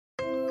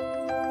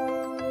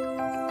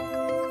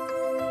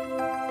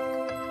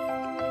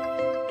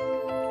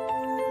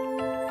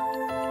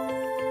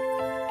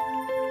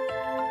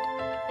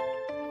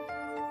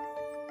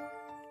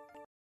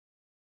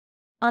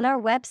On our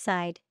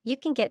website, you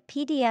can get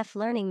PDF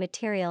learning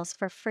materials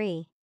for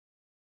free.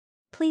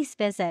 Please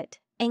visit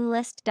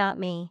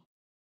englist.me.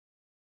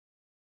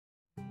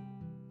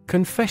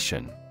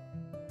 Confession.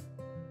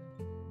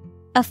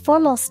 A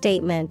formal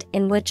statement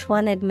in which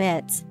one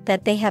admits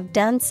that they have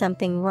done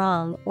something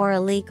wrong or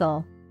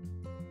illegal.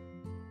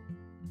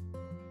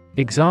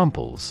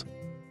 Examples: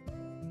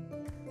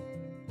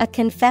 A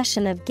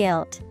confession of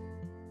guilt.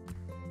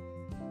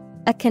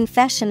 A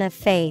confession of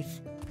faith.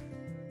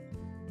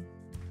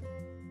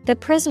 The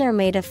prisoner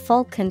made a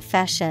full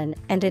confession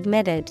and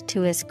admitted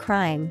to his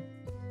crime.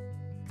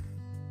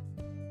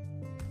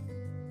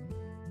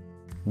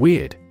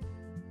 Weird.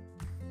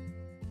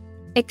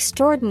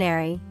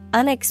 Extraordinary,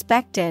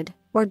 unexpected,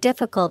 or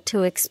difficult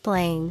to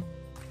explain.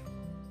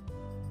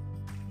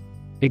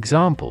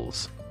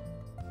 Examples: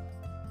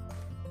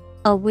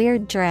 A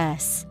weird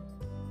dress.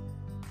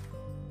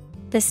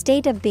 The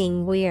state of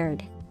being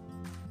weird.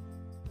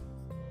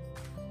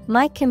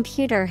 My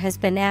computer has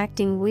been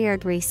acting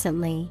weird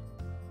recently.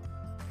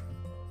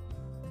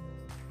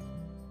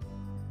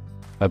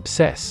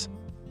 Obsess.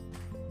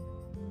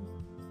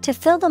 To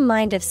fill the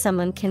mind of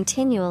someone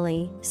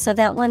continually so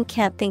that one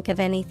can't think of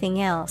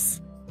anything else.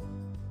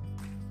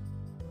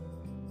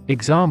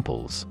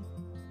 Examples: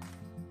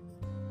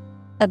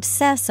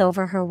 Obsess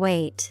over her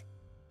weight.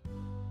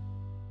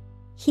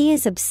 He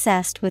is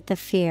obsessed with the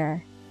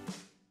fear.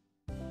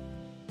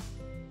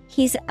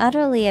 He's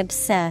utterly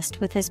obsessed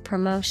with his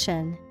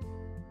promotion.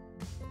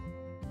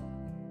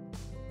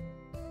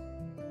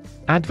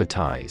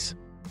 Advertise.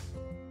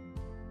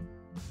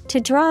 To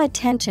draw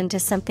attention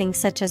to something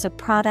such as a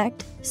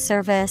product,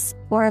 service,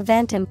 or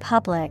event in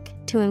public,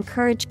 to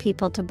encourage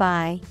people to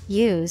buy,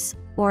 use,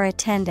 or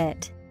attend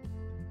it.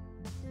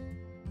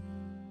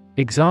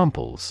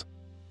 Examples: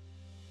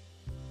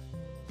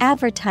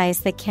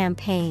 Advertise the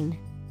campaign.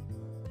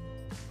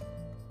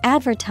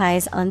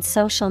 Advertise on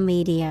social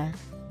media.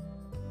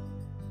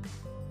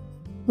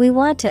 We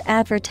want to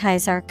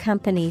advertise our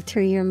company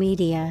through your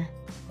media.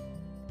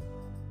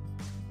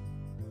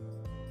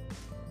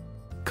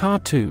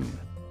 Cartoon.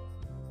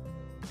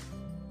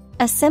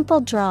 A simple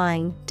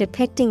drawing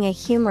depicting a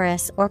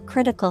humorous or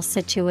critical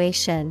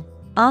situation,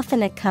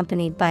 often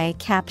accompanied by a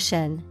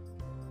caption.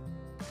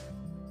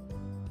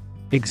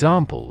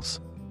 Examples: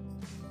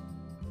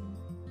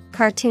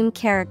 Cartoon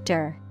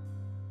character.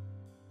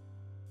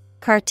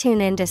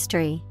 Cartoon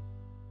industry.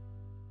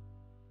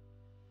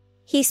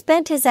 He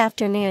spent his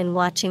afternoon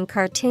watching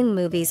cartoon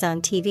movies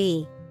on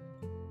TV.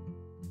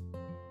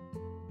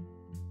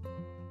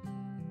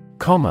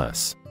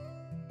 Commerce.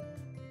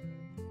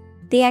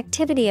 The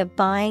activity of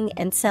buying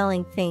and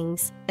selling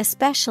things,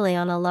 especially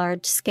on a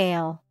large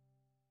scale.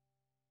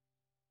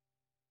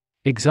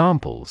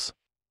 Examples: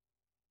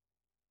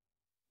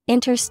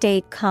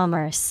 Interstate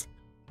commerce.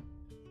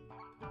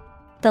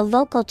 The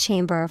local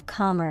chamber of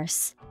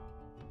commerce.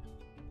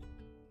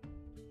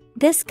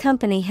 This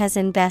company has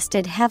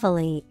invested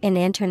heavily in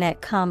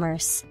internet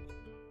commerce.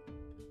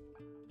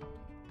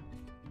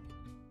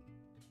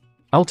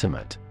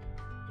 Ultimate.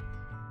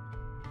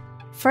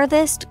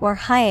 Furthest or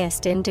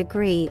highest in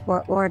degree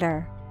or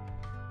order.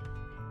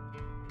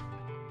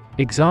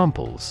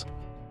 Examples: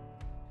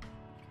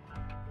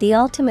 The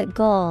ultimate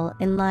goal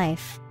in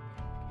life.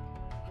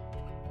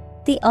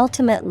 The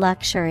ultimate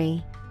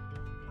luxury.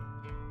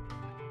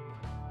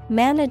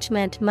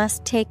 Management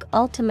must take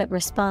ultimate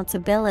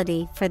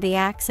responsibility for the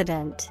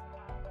accident.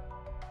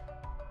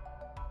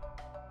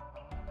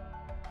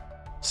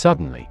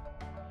 Suddenly.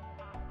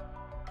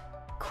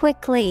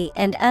 Quickly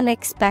and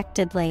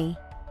unexpectedly.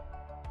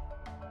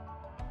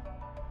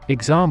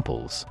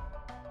 Examples: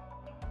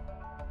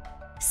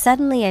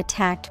 Suddenly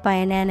attacked by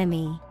an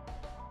enemy.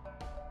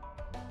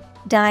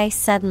 Die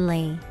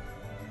suddenly.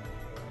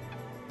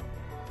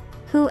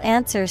 Who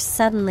answers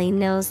suddenly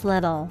knows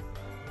little.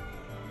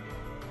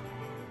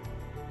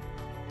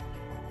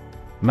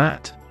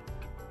 Matte.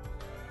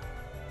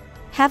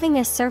 Having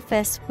a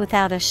surface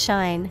without a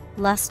shine,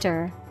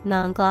 luster,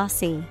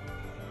 non-glossy.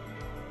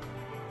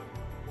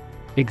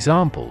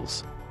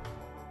 Examples: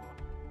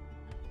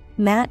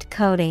 Matte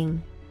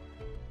coating.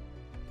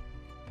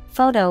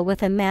 Photo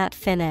with a matte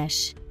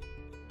finish.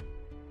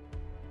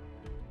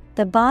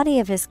 The body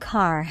of his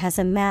car has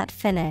a matte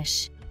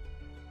finish.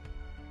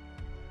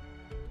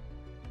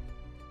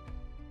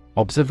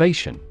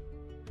 Observation.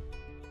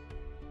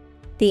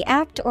 The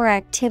act or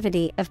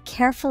activity of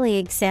carefully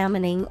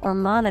examining or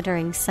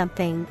monitoring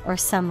something or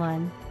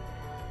someone.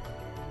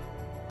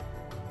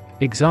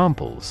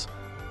 Examples: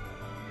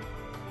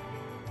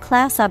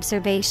 Class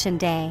observation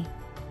day.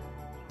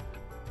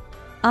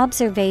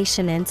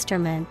 Observation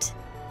instrument.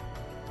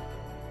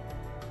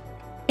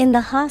 In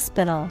the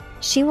hospital,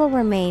 she will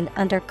remain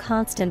under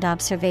constant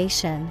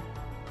observation.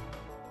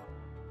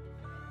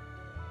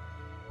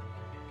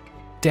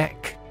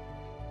 Deck.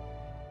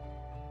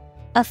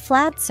 A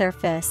flat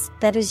surface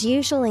that is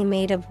usually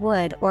made of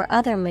wood or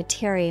other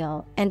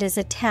material and is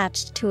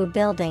attached to a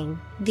building,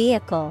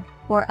 vehicle,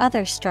 or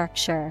other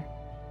structure.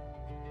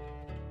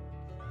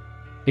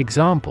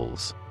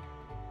 Examples: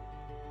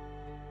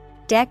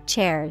 Deck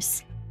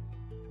chairs.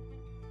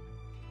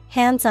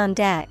 Hands on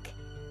deck.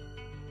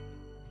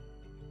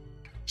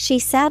 She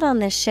sat on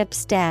the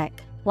ship's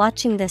deck,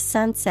 watching the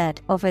sunset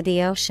over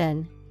the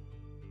ocean.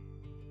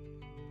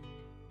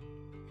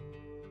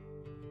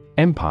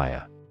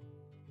 Empire.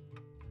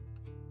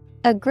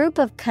 A group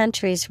of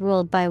countries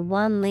ruled by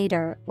one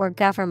leader or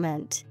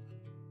government.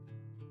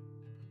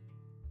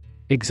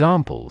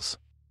 Examples: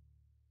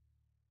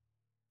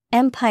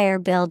 Empire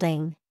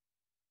building.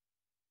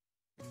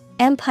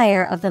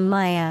 Empire of the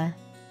Maya.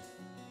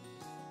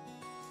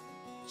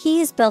 He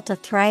has built a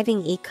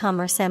thriving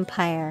e-commerce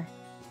empire.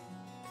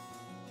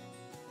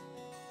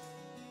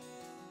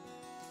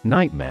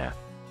 Nightmare.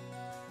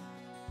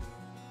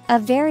 A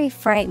very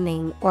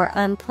frightening or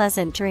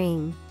unpleasant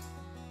dream.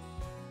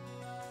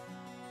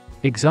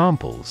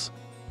 Examples: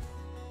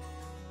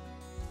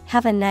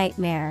 Have a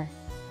nightmare.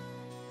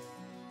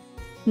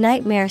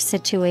 Nightmare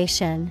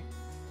situation.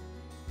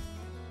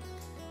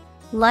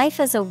 Life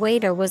as a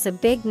waiter was a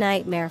big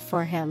nightmare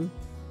for him.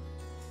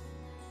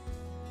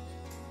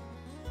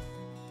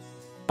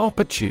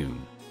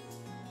 Opportune.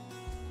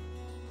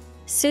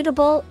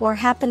 Suitable or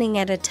happening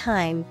at a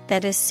time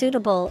that is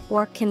suitable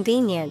or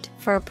convenient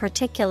for a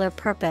particular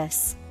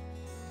purpose.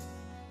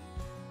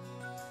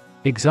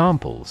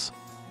 Examples: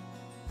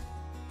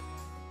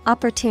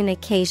 Opportune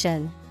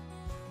occasion.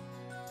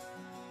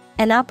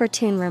 An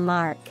opportune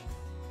remark.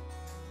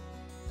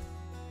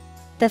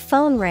 The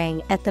phone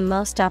rang at the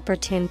most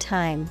opportune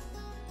time.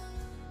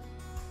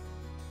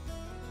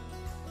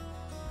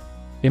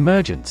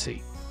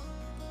 Emergency.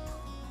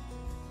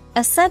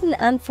 A sudden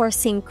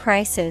unforeseen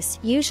crisis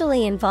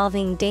usually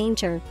involving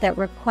danger that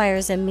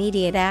requires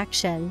immediate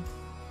action.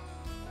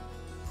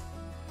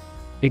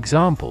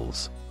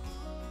 Examples: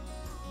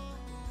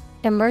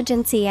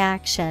 Emergency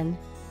action.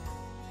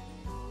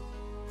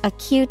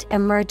 Acute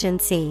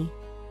emergency.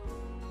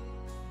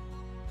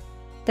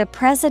 The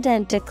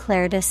president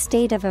declared a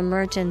state of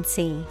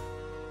emergency.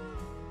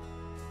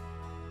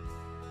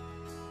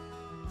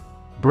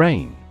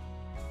 Brain.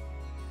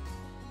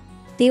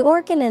 The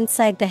organ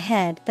inside the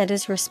head that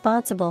is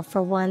responsible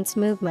for one's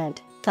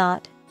movement,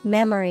 thought,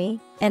 memory,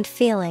 and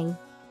feeling.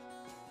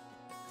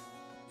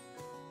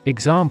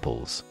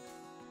 Examples: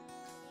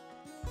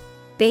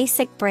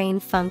 Basic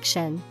brain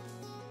function.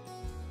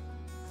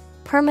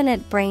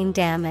 Permanent brain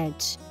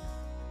damage.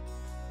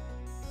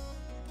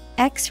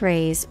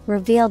 X-rays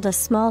revealed a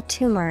small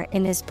tumor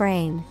in his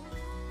brain.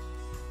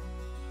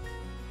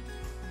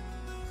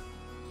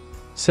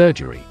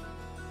 Surgery.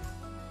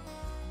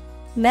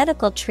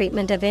 Medical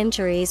treatment of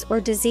injuries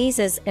or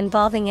diseases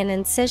involving an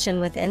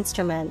incision with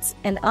instruments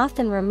and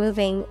often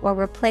removing or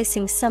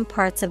replacing some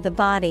parts of the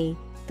body,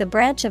 the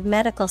branch of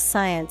medical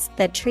science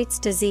that treats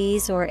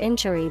disease or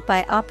injury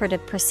by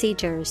operative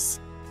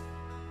procedures.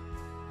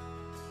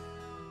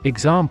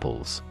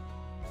 Examples: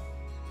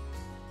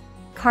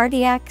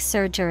 Cardiac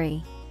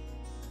surgery.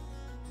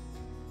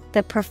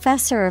 The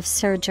professor of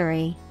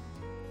surgery.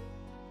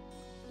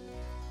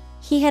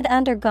 He had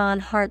undergone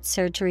heart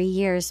surgery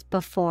years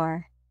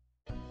before.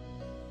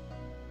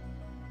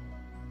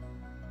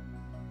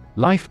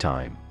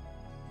 Lifetime.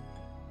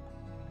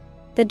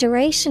 The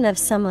duration of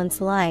someone's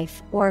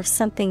life or of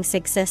something's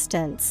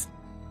existence.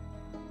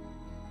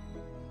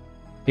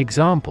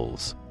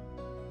 Examples: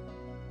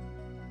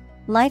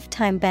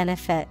 Lifetime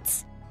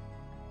benefits.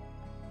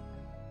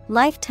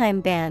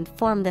 Lifetime ban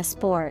from the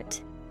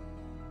sport.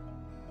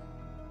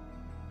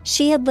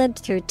 She had lived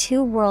through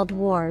 2 world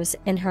wars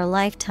in her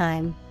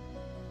lifetime.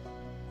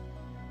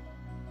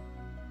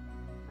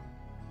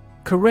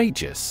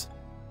 Courageous.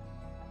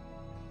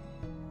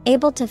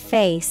 Able to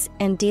face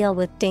and deal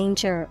with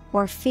danger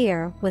or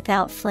fear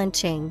without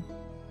flinching.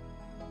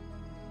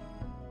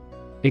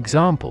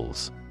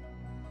 Examples: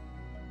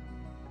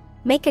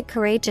 Make a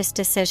courageous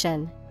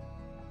decision.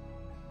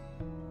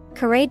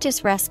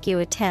 Courageous rescue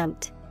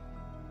attempt.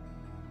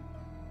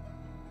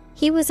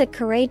 He was a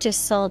courageous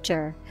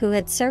soldier who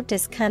had served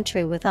his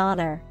country with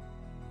honor.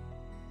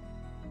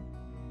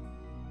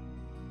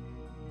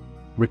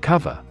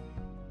 Recover.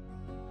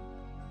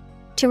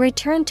 To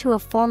return to a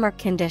former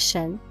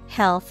condition,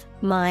 health,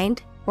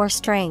 mind, or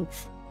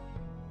strength.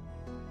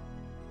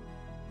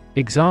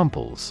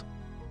 Examples: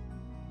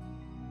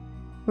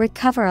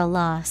 Recover a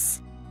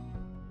loss.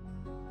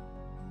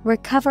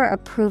 Recover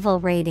approval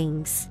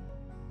ratings.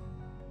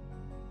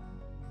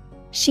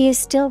 She is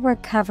still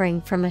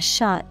recovering from a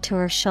shot to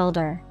her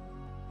shoulder.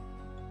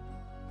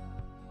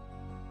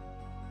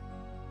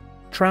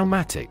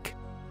 Traumatic.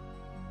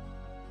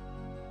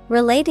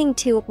 Relating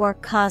to or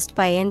caused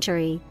by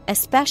injury,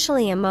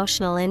 especially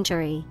emotional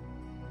injury.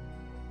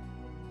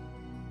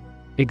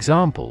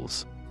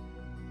 Examples: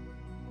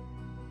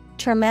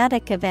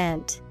 Traumatic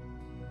event.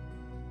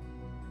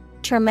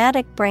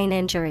 Traumatic brain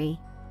injury.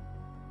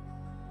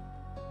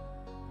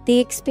 The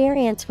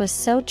experience was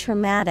so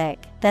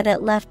traumatic that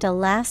it left a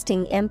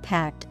lasting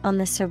impact on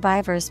the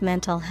survivor's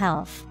mental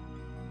health.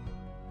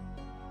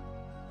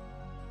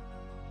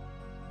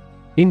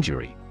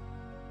 Injury.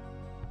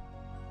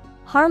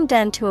 Harm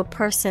done to a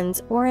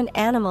person's or an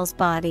animal's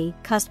body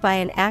caused by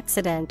an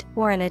accident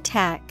or an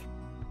attack.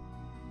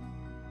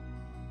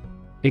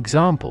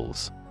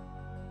 Examples: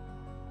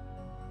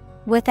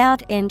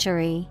 without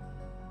injury,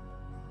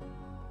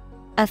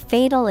 a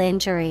fatal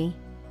injury.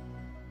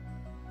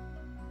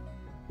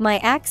 My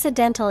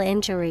accidental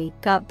injury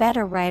got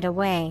better right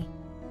away.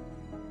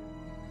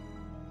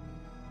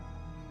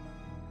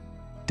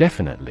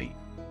 Definitely.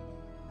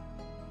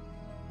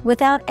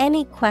 Without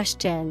any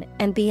question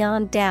and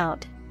beyond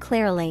doubt,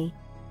 clearly.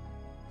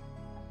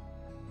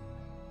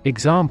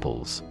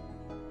 Examples: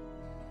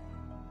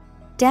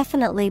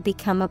 definitely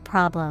become a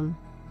problem.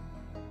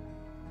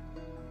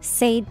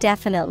 Say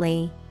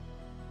definitely.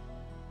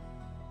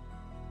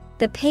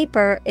 The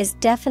paper is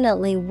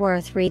definitely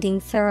worth reading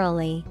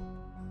thoroughly.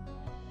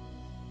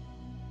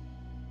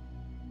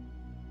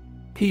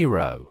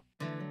 Hero: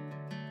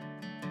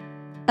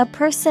 a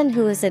person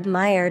who is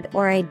admired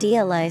or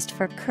idealized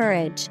for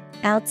courage,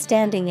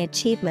 outstanding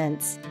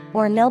achievements,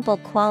 or noble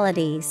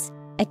qualities,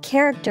 a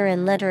character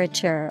in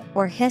literature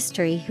or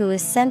history who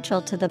is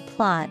central to the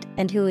plot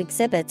and who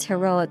exhibits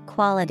heroic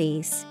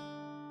qualities.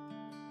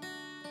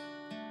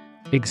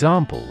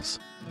 Examples: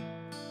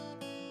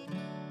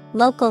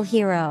 local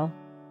hero,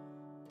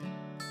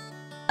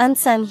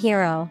 unsung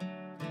hero.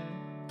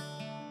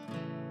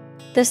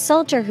 The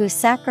soldier who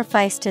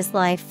sacrificed his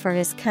life for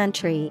his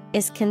country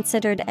is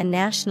considered a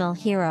national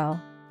hero.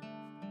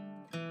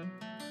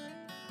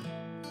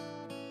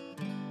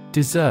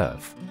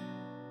 Deserve: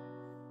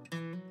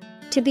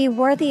 to be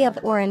worthy of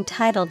or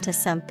entitled to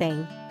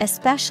something,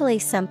 especially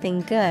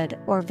something good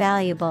or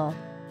valuable.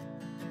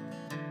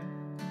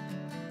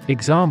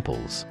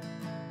 Examples: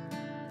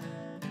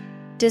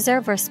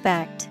 deserve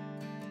respect,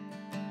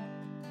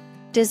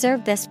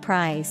 deserve this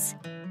prize.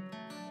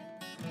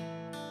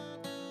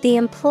 The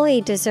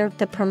employee deserved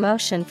the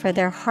promotion for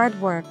their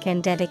hard work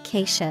and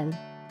dedication.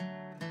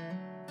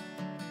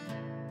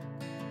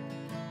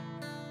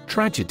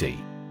 Tragedy: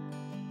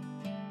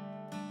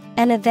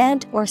 an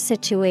event or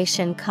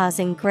situation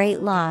causing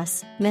great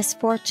loss,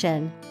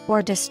 misfortune,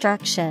 or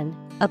destruction.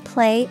 A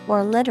play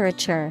or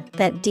literature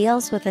that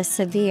deals with a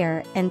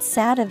severe and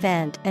sad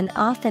event and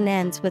often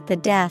ends with the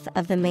death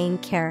of the main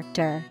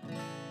character.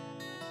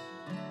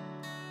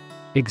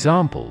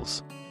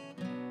 Examples: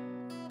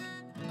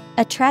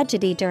 a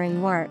tragedy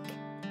during work.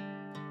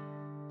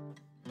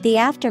 The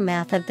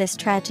aftermath of this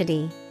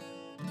tragedy.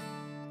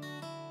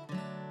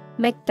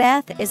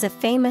 Macbeth is a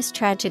famous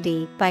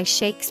tragedy by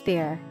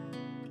Shakespeare.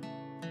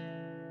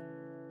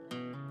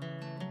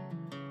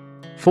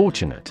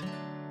 Fortunate: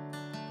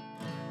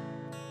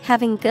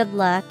 having good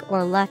luck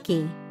or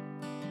lucky.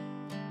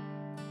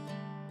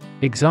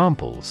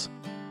 Examples: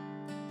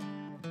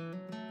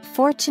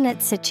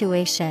 fortunate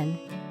situation,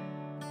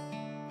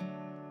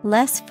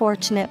 less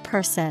fortunate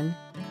person.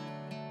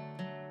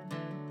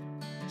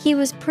 He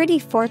was pretty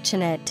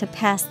fortunate to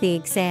pass the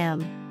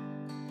exam.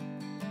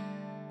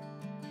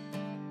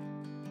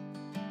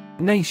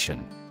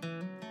 Nation: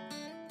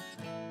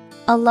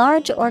 a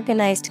large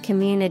organized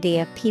community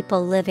of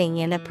people living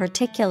in a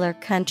particular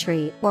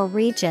country or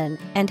region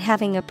and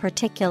having a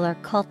particular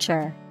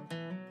culture.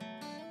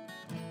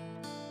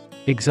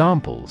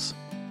 Examples: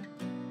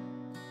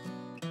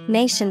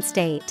 nation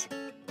state,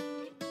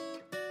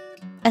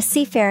 a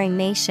seafaring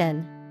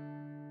nation.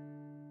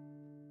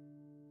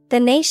 The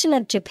nation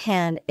of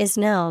Japan is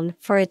known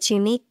for its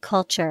unique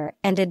culture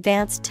and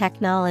advanced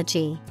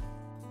technology.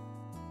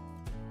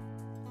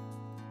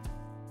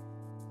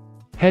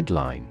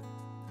 Headline: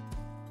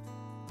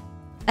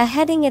 a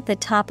heading at the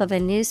top of a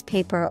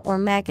newspaper or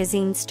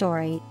magazine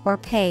story or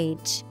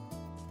page.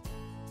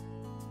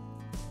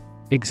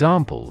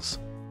 Examples: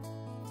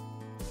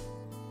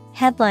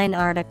 headline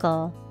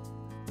article,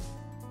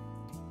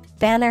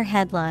 banner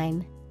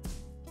headline.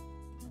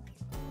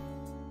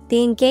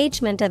 The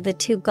engagement of the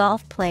two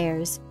golf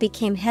players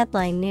became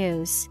headline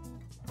news.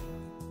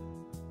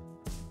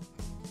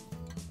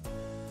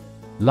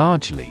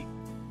 Largely: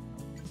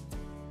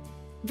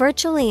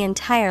 virtually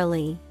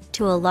entirely,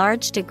 to a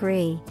large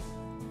degree.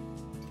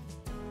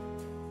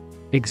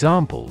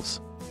 Examples: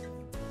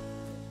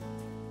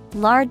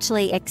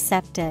 largely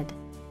accepted,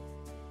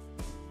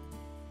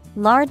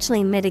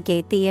 largely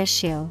mitigate the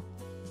issue.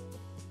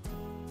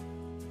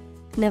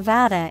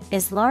 Nevada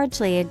is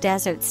largely a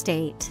desert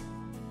state.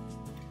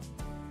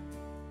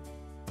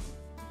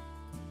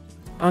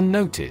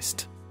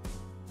 Unnoticed: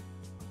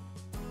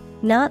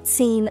 not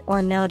seen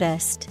or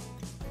noticed.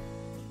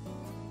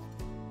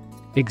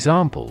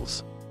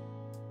 Examples: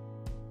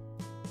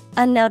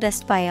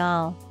 unnoticed by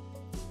all.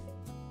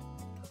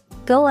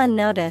 Go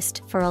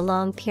unnoticed for a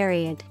long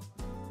period.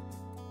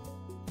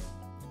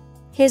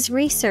 His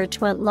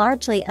research went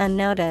largely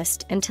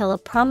unnoticed until a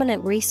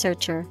prominent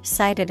researcher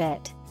cited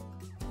it.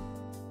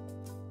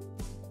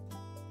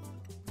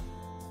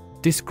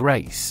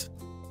 Disgrace: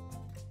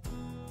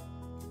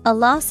 a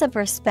loss of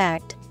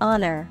respect,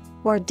 honor,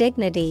 or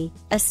dignity,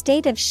 a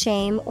state of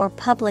shame or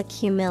public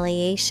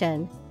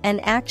humiliation,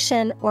 an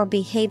action or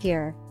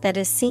behavior that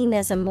is seen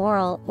as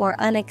immoral or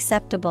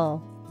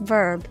unacceptable.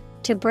 Verb: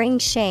 to bring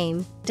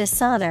shame,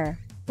 dishonor,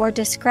 or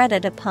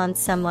discredit upon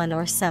someone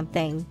or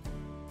something.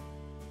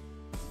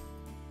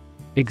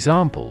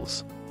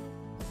 Examples: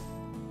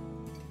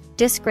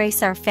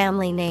 Disgrace our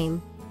family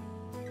name.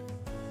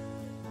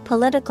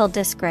 Political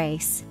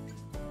disgrace.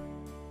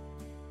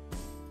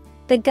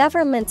 The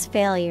government's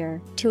failure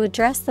to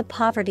address the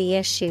poverty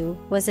issue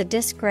was a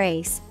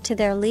disgrace to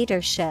their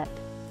leadership.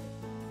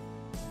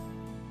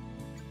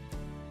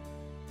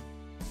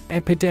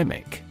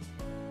 Epidemic.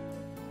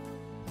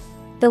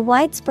 The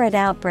widespread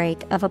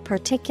outbreak of a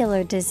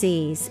particular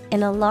disease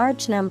in a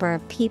large number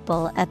of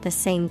people at the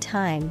same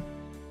time.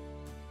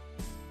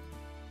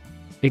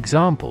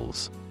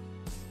 Examples: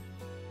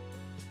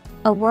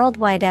 a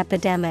worldwide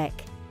epidemic.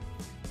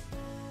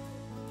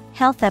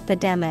 Health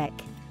epidemic.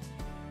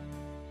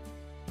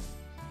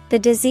 The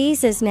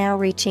disease is now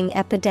reaching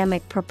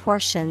epidemic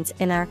proportions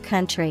in our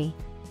country.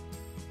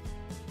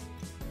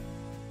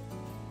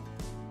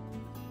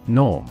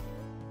 Norm.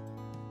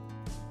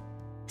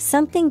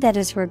 Something that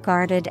is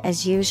regarded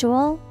as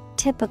usual,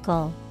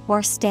 typical,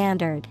 or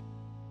standard.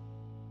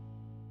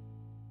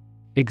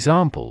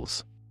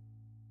 Examples: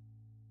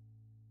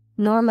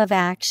 norm of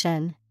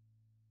action.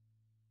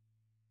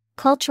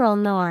 Cultural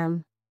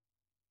norm.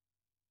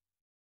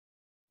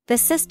 The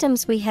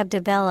systems we have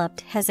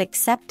developed has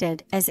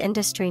accepted as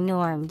industry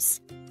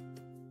norms.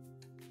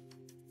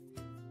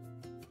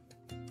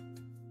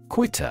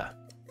 Quitter.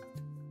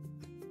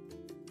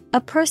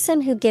 A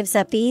person who gives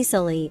up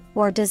easily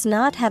or does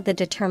not have the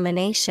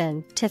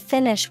determination to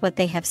finish what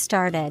they have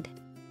started.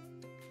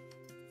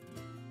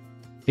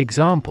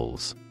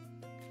 Examples: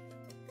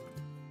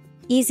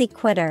 easy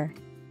quitter.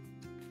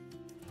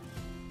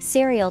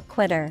 Serial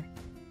quitter.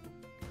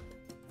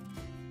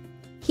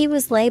 He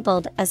was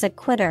labeled as a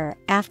quitter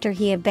after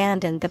he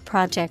abandoned the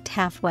project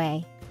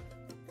halfway.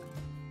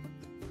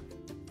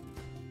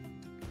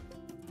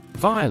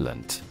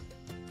 Violent.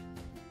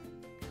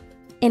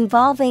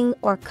 Involving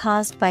or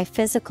caused by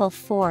physical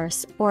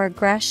force or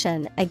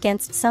aggression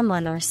against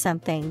someone or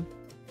something.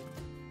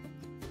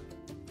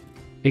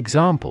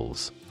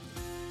 Examples: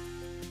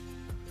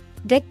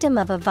 victim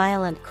of a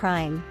violent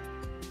crime.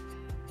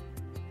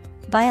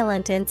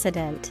 Violent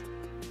incident.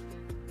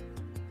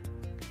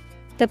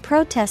 The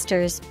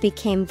protesters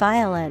became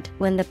violent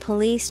when the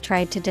police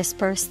tried to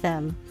disperse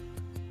them.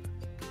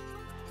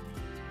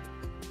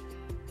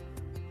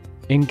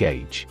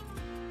 Engage.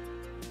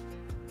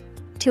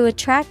 To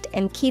attract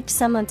and keep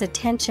someone's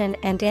attention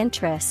and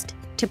interest,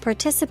 to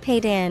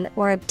participate in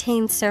or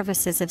obtain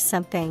services of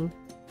something.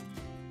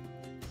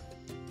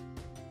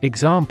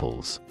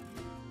 Examples: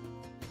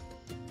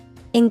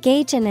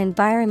 engage in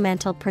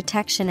environmental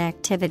protection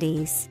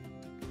activities.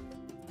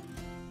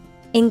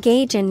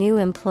 Engage a new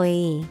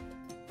employee.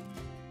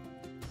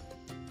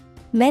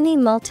 Many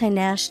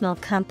multinational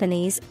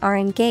companies are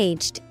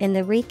engaged in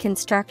the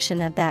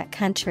reconstruction of that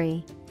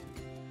country.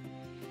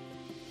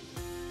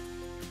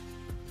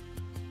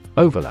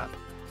 Overlap.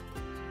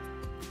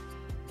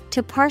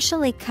 To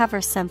partially cover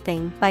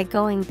something by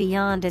going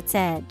beyond its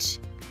edge.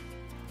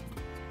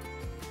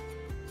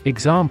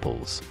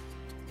 Examples: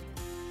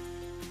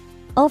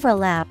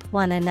 overlap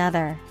one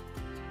another.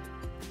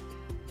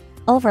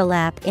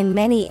 Overlap in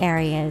many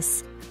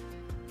areas.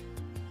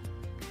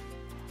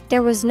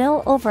 There was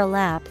no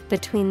overlap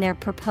between their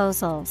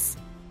proposals.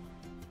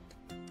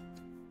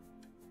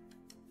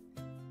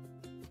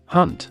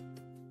 Hunt.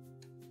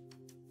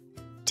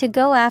 To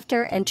go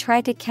after and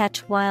try to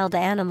catch wild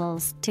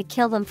animals to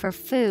kill them for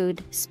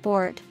food,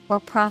 sport, or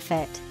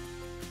profit.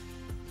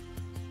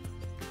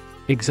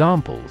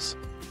 Examples: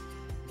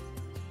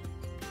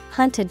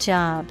 hunt a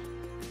job.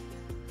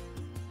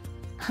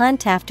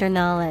 Hunt after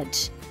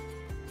knowledge.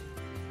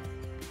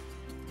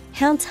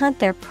 Hounds hunt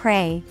their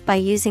prey by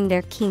using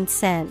their keen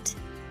scent.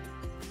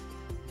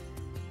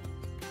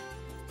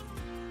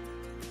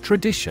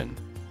 Tradition.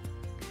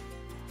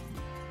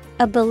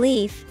 A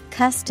belief,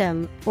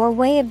 custom, or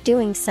way of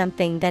doing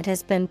something that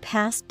has been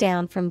passed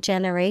down from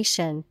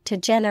generation to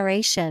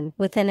generation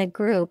within a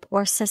group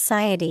or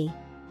society.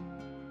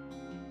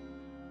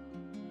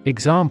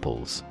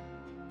 Examples: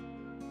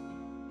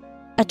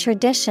 a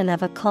tradition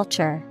of a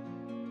culture.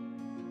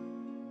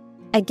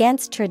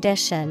 Against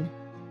tradition.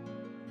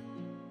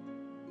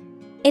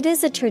 It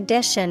is a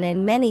tradition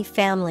in many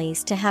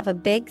families to have a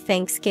big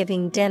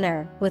Thanksgiving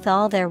dinner with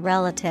all their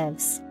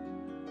relatives.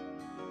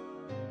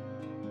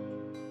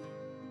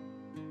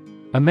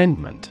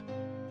 Amendment.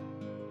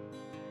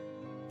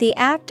 The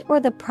act or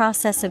the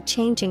process of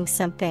changing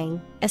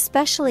something,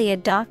 especially a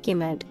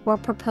document or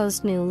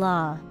proposed new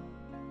law.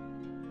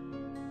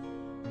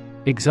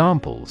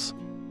 Examples: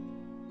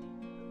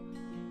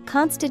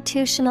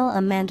 constitutional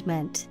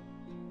amendment.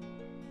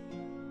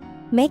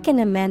 Make an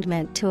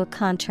amendment to a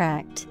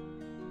contract.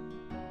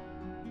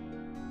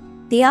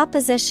 The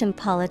opposition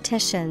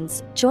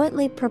politicians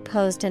jointly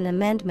proposed an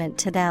amendment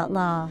to that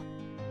law.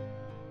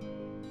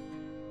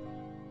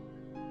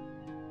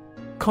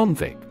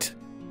 Convict.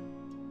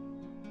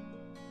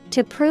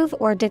 To prove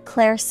or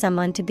declare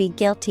someone to be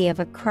guilty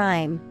of a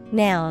crime.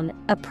 Noun,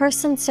 a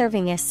person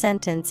serving a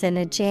sentence in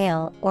a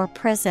jail or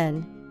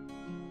prison.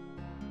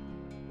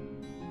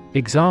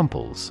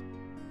 Examples: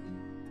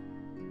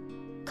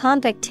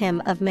 convict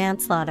him of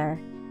manslaughter.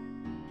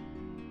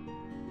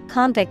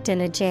 convict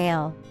in a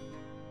jail.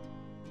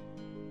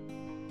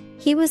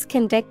 He was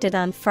convicted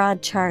on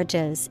fraud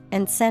charges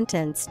and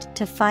sentenced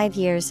to 5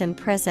 years in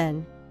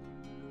prison.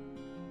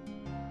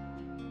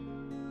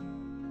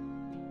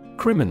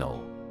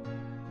 Criminal.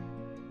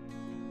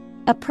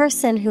 A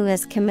person who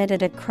has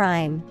committed a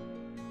crime.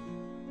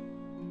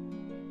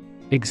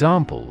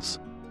 Examples: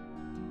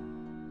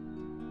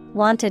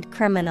 Wanted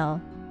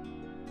criminal.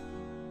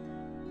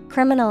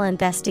 Criminal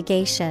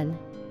investigation.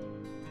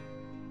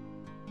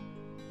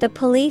 The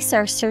police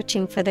are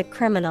searching for the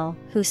criminal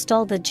who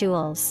stole the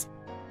jewels.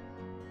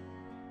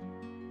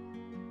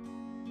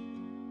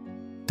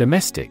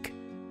 Domestic.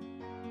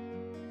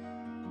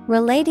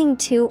 Relating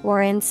to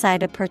or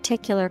inside a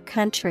particular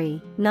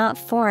country, not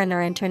foreign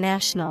or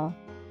international.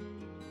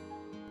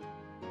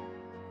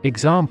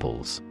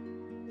 Examples: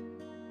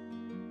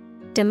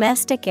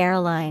 Domestic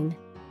airline.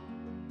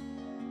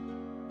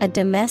 A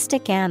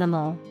domestic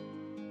animal.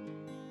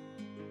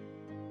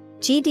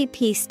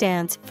 GDP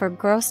stands for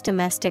gross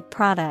domestic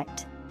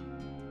product.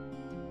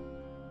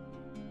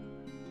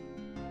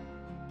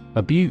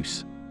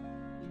 Abuse.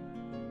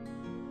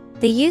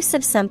 The use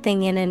of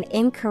something in an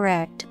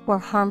incorrect or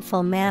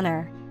harmful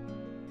manner.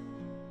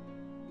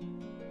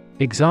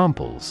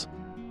 Examples: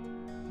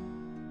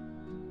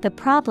 The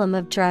problem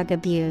of drug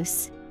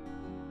abuse.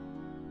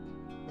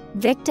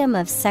 Victim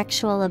of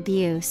sexual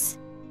abuse.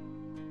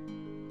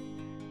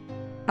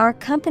 Our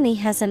company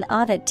has an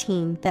audit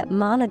team that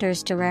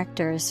monitors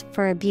directors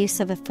for abuse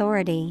of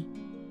authority.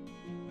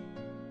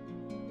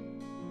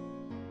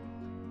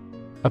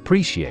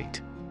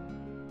 Appreciate.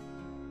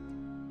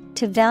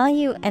 To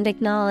value and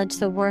acknowledge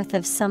the worth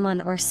of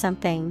someone or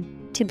something,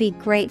 to be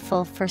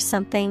grateful for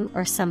something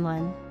or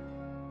someone.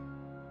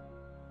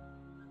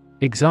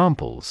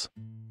 Examples: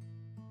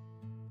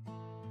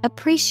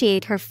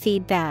 Appreciate her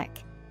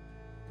feedback.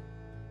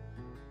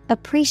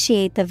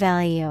 Appreciate the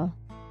value.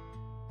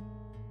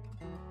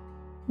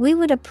 We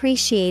would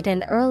appreciate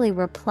an early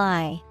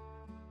reply.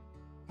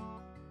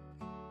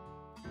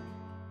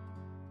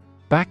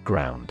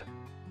 Background.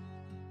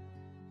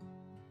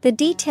 The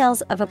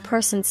details of a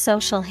person's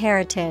social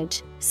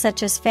heritage,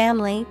 such as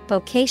family,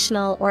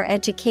 vocational or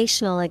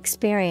educational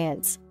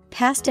experience,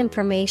 past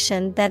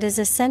information that is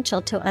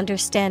essential to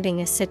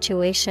understanding a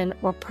situation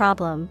or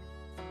problem.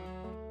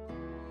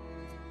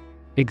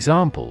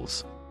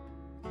 Examples: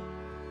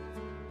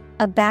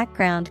 A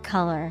background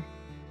color.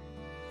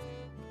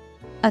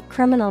 A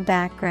criminal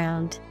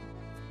background.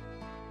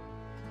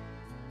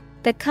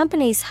 The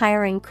company's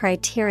hiring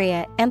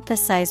criteria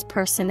emphasize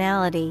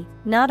personality,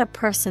 not a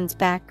person's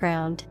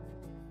background.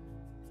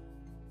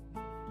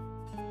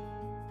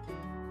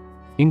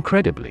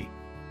 Incredibly.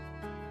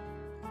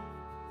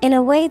 In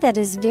a way that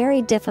is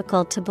very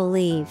difficult to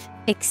believe,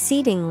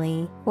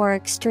 exceedingly or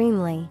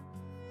extremely.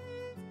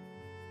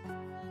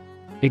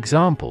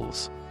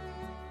 Examples: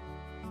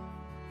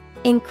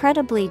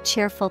 Incredibly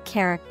cheerful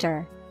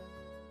character.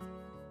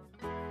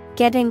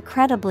 Get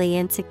incredibly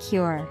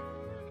insecure.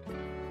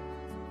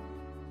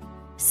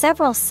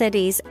 Several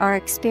cities are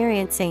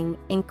experiencing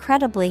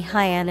incredibly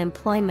high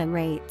unemployment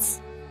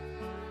rates.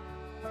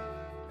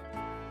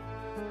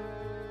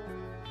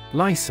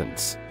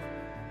 License.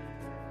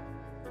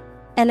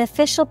 An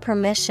official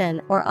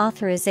permission or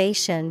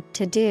authorization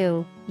to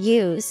do,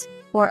 use,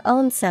 or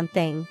own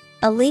something,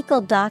 a legal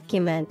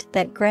document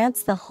that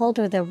grants the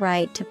holder the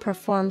right to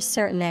perform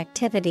certain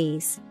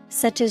activities,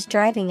 such as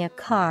driving a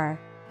car,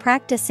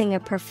 practicing a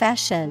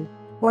profession,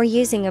 or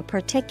using a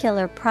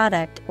particular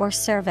product or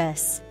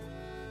service.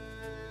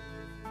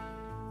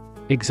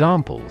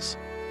 Examples: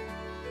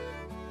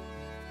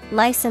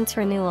 License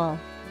renewal.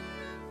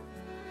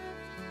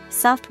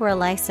 Software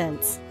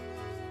license.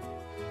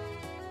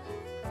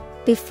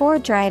 Before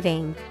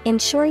driving,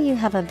 ensure you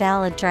have a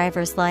valid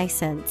driver's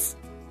license.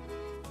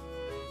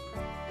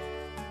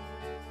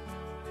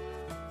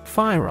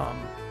 Firearm.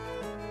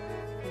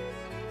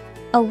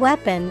 A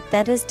weapon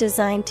that is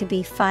designed to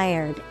be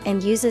fired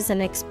and uses an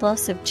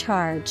explosive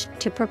charge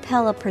to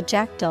propel a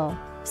projectile,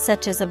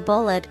 such as a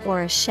bullet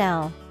or a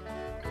shell.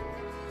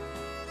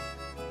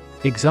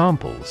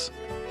 Examples: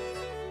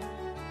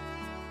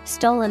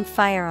 Stolen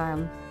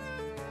firearm.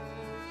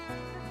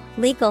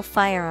 Legal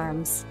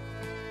firearms.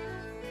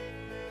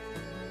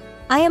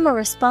 I am a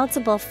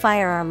responsible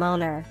firearm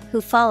owner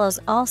who follows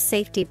all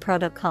safety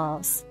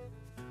protocols.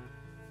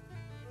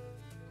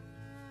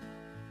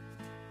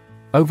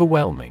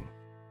 Overwhelming.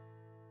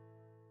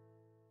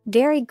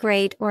 Very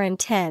great or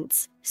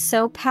intense,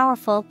 so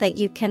powerful that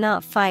you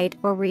cannot fight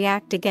or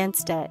react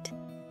against it.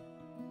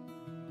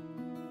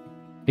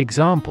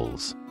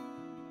 Examples: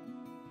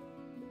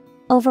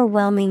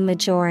 Overwhelming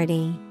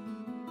majority.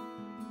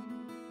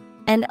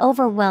 An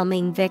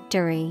overwhelming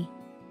victory.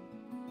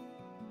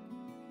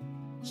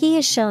 He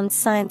has shown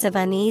signs of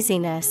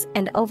uneasiness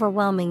and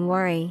overwhelming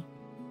worry.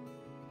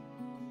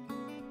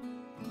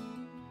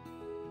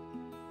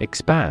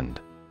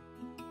 Expand.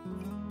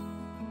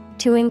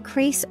 To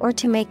increase or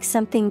to make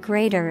something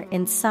greater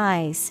in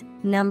size,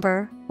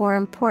 number, or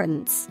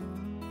importance.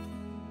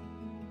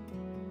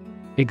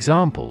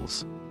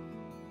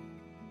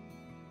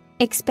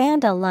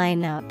 Expand a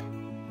lineup.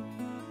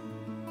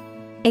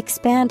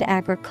 Expand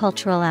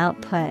agricultural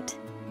output.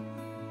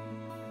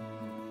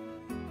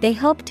 They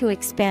hope to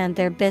expand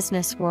their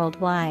business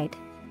worldwide.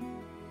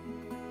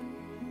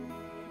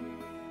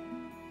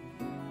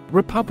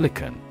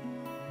 Republican.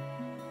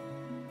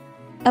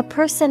 A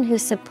person who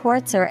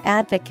supports or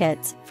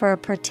advocates for a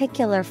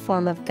particular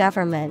form of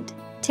government,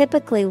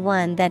 typically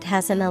one that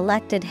has an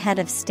elected head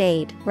of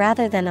state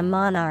rather than a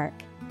monarch,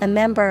 a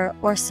member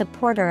or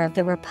supporter of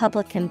the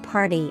Republican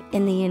Party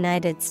in the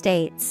United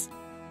States.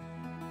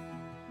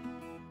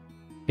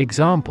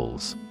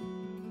 Examples: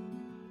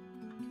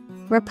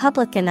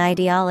 Republican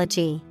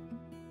ideology.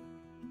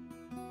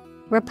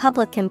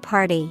 Republican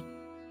Party.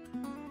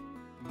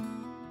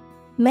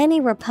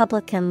 Many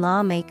Republican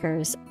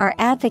lawmakers are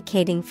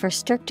advocating for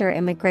stricter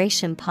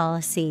immigration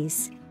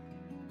policies.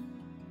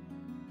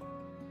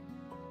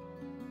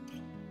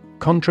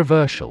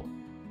 Controversial.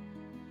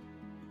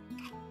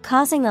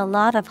 Causing a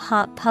lot of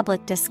hot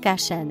public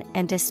discussion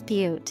and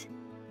dispute.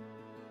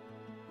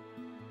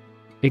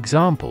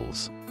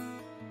 Examples: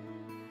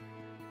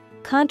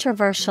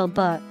 Controversial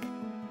book.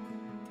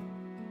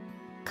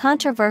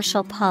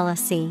 Controversial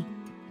policy.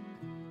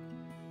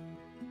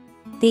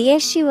 The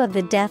issue of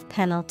the death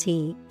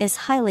penalty is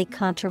highly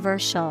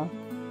controversial.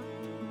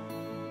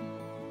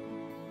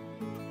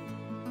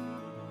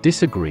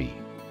 Disagree.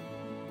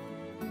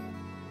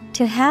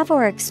 To have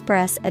or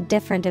express a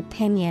different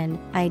opinion,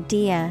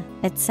 idea,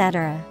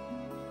 etc.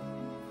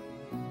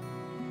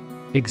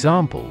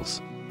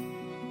 Examples: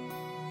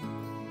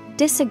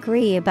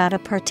 Disagree about a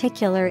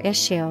particular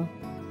issue.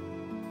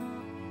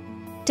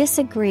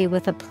 Disagree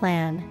with a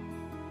plan.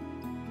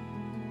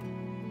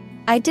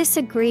 I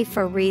disagree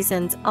for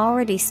reasons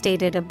already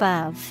stated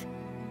above.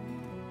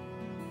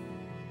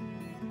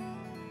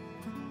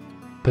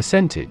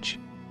 Percentage.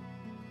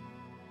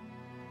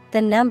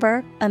 The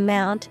number,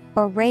 amount,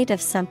 or rate of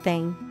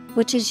something,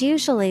 which is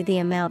usually the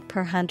amount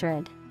per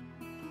 100.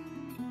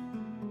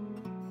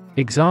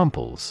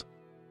 Examples: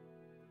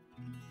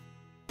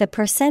 The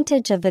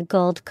percentage of the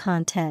gold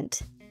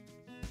content.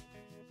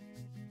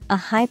 A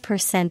high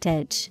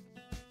percentage.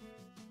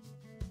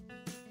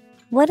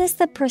 What is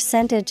the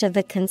percentage of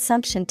the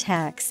consumption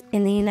tax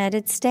in the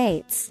United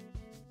States?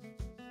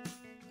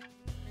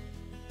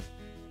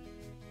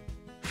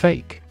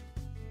 Fake.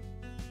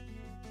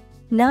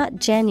 Not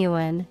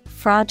genuine,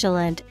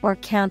 fraudulent, or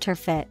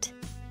counterfeit.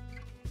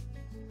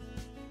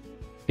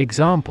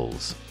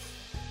 Examples: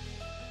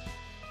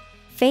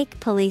 Fake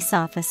police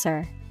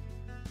officer.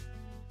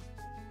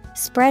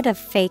 Spread of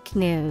fake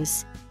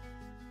news.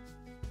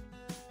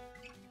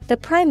 The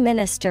Prime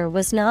Minister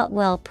was not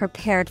well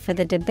prepared for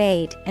the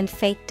debate and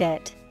faked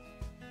it.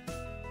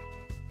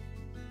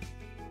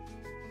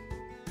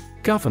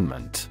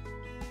 Government.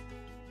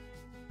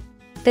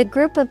 The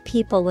group of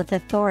people with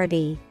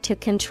authority to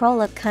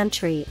control a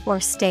country or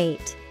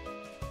state.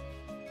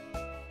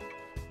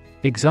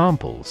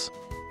 Examples: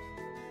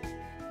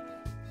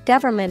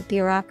 Government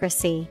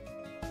bureaucracy.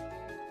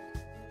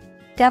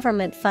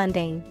 Government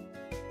funding.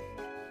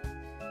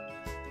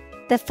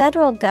 The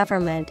federal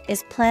government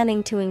is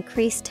planning to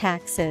increase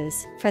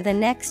taxes for the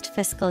next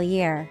fiscal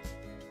year.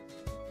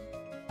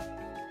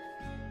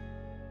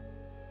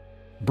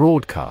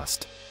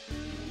 Broadcast.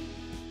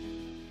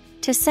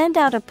 To send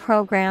out a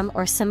program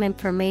or some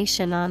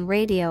information on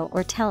radio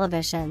or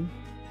television.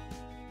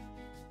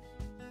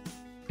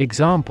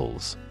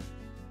 Examples: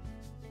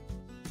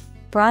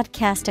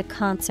 Broadcast a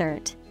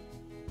concert.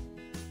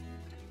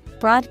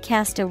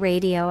 Broadcast a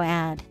radio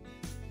ad.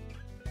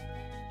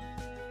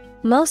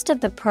 Most of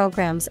the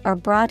programs are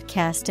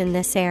broadcast in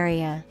this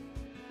area.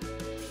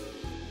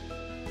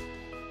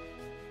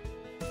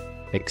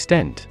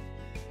 Extent.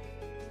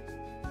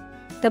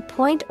 The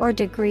point or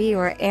degree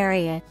or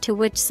area to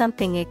which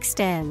something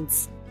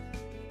extends.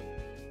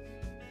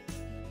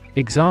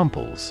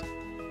 Examples: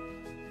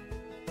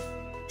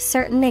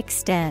 Certain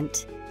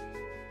extent.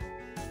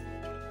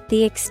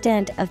 The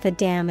extent of the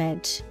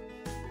damage.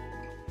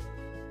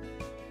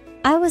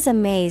 I was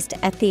amazed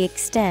at the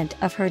extent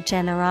of her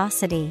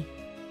generosity.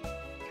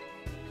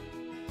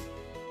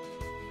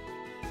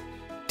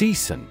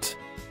 Decent.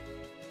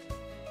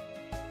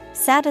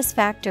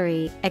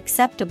 Satisfactory,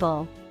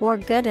 acceptable, or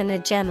good in a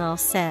general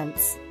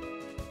sense.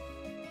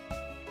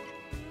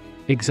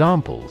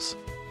 Examples: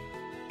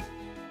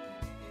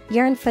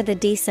 Yearn for the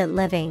decent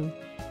living.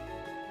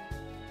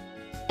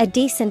 A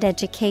decent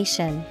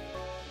education.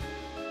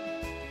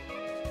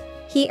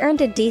 He earned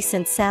a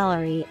decent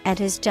salary at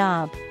his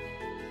job.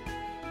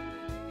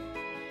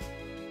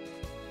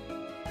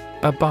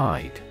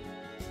 Abide.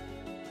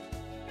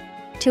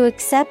 To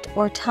accept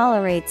or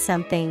tolerate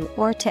something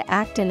or to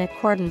act in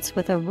accordance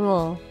with a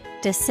rule,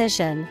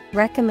 decision,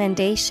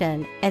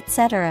 recommendation,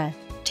 etc.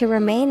 To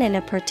remain in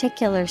a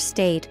particular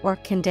state or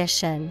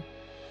condition.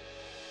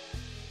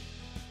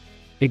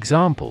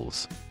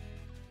 Examples: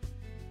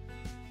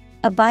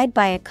 Abide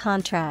by a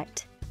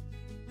contract.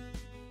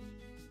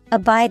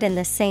 Abide in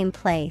the same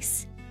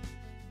place.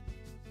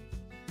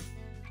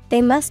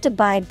 They must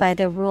abide by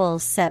the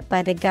rules set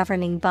by the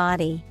governing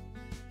body.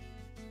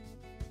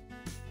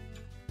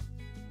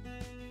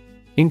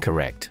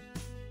 Incorrect.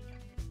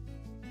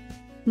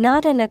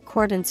 Not in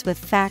accordance with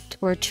fact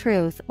or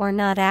truth, or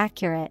not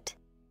accurate.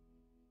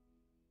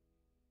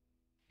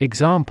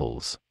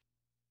 Examples: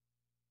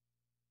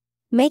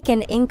 Make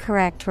an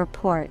incorrect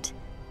report.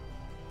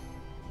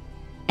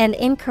 An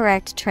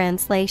incorrect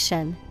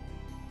translation.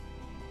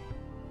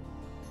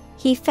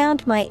 He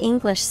found my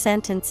English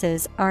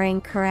sentences are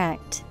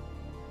incorrect.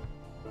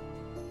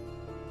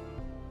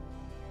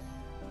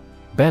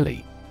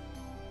 Belly.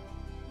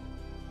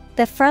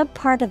 The front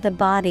part of the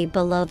body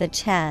below the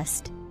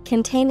chest,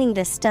 containing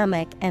the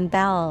stomach and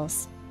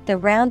bowels, the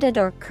rounded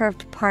or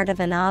curved part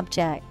of an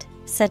object,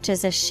 such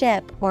as a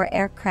ship or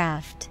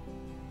aircraft.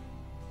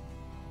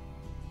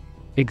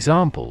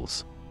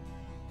 Examples: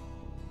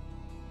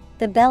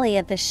 The belly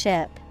of the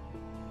ship.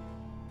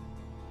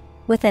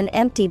 With an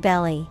empty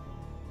belly.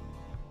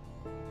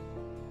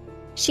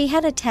 She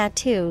had a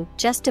tattoo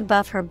just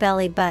above her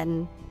belly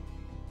button.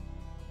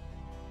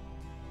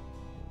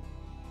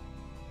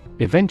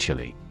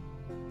 Eventually.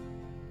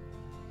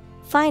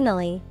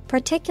 Finally,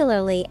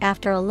 particularly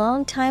after a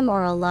long time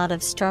or a lot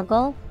of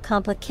struggle,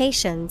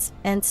 complications,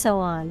 and so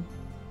on.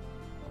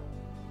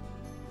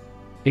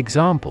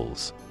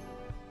 Examples: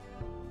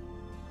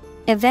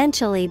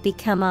 Eventually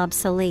become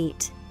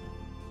obsolete.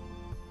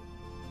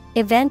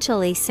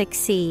 Eventually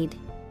succeed.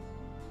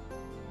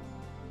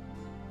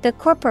 The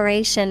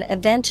corporation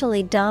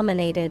eventually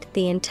dominated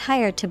the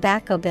entire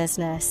tobacco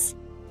business.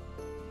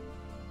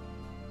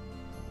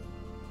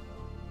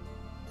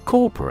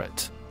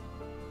 Corporate.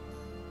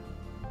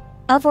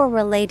 Of or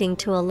relating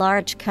to a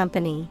large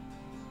company.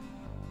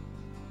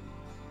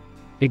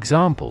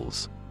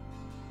 Examples: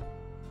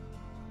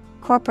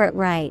 Corporate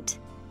right.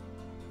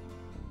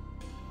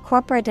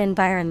 Corporate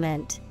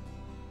environment.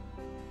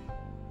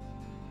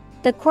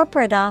 The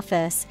corporate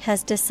office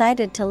has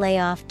decided to lay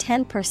off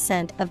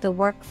 10% of the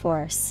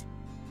workforce.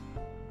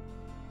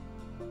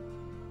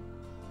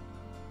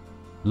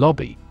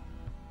 Lobby.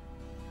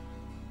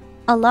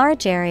 A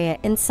large area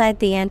inside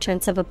the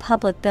entrance of a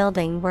public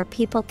building where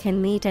people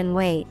can meet and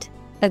wait.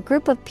 A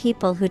group of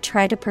people who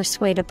try to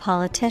persuade a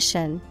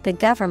politician, the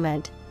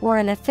government, or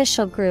an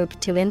official group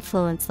to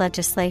influence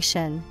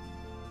legislation.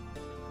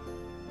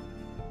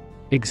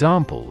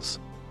 Examples: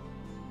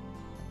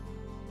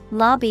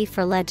 Lobby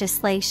for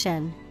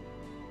legislation.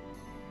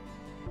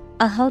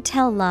 A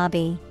hotel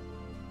lobby.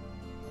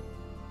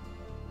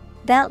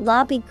 That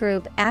lobby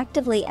group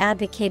actively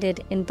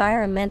advocated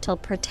environmental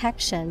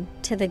protection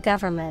to the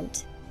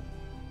government.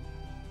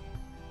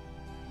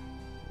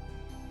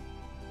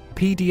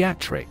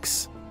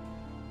 Pediatrics.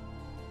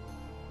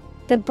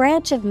 The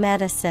branch of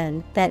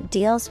medicine that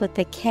deals with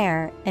the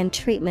care and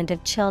treatment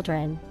of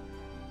children.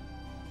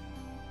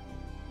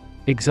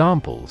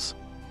 Examples: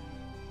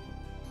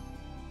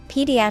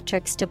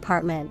 Pediatrics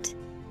department.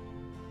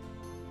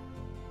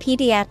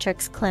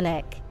 Pediatrics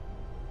clinic.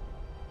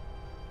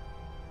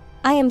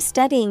 I am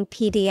studying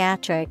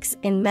pediatrics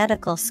in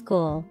medical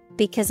school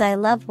because I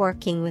love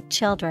working with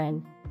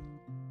children.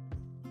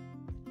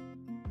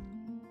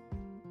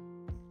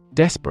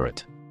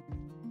 Desperate.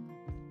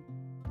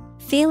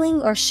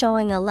 Feeling or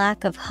showing a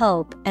lack of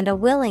hope and a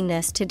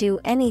willingness to do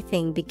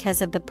anything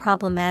because of the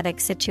problematic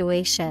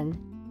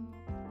situation.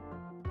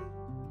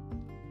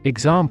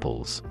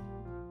 Examples: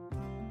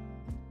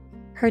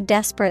 Her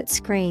desperate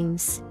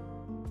screams.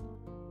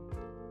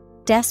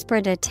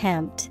 Desperate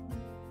attempt.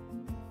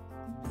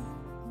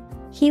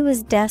 He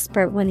was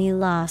desperate when he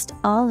lost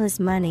all his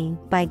money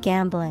by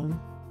gambling.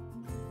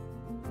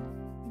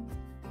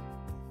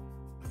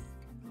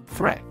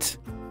 Threat.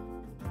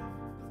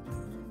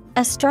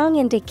 A strong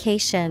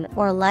indication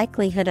or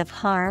likelihood of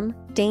harm,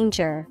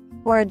 danger,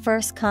 or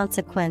adverse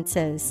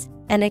consequences.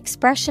 An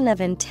expression of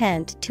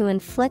intent to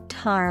inflict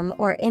harm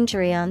or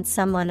injury on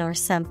someone or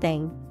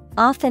something,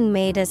 often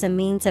made as a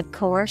means of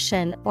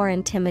coercion or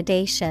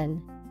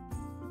intimidation.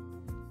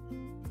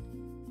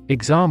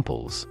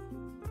 Examples: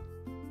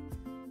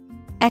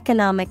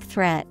 Economic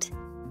threat.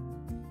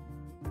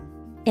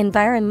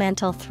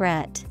 Environmental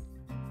threat.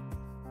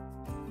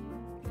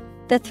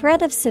 The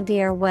threat of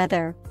severe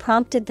weather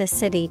prompted the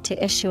city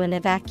to issue an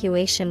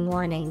evacuation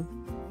warning.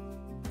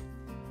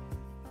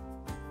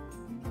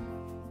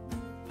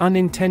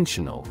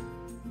 Unintentional.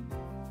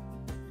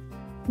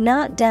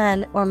 Not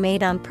done or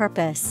made on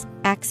purpose,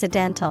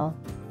 accidental.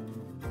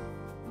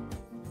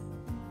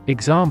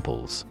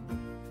 Examples: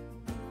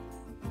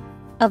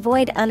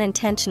 Avoid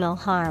unintentional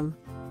harm.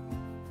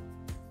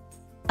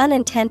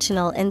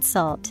 Unintentional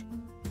insult.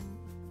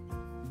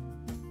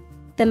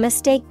 The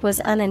mistake was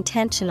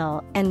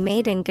unintentional and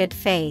made in good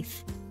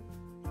faith.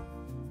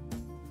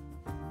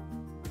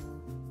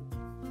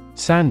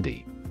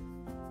 Sandy.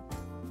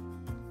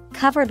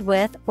 Covered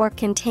with or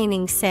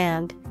containing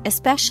sand,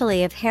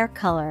 especially of hair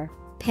color,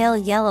 pale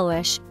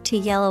yellowish to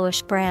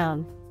yellowish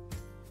brown.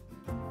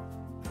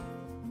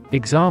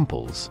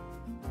 Examples: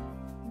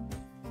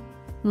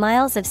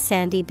 Miles of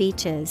sandy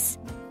beaches.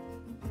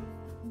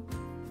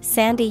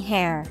 Sandy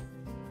hair.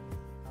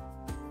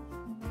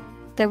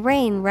 The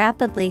rain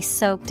rapidly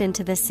soaked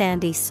into the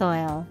sandy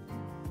soil.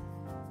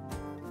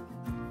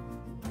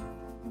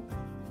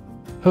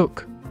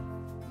 Hook.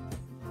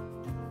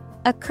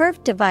 A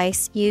curved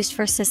device used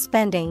for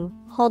suspending,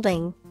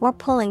 holding, or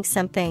pulling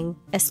something,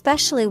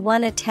 especially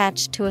one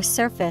attached to a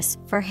surface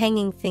for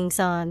hanging things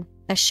on,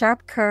 a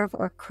sharp curve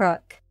or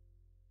crook.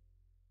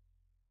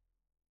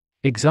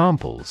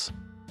 Examples: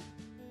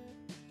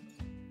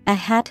 A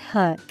hat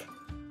hook.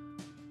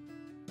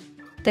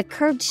 The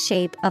curved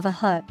shape of a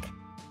hook.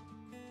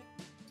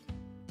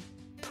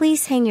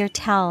 Please hang your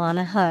towel on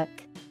a hook.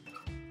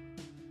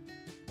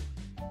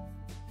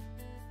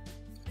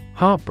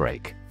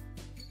 Heartbreak.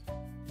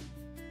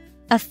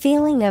 A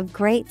feeling of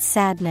great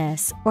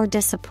sadness or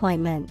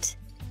disappointment.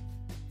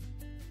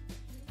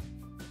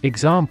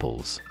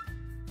 Examples: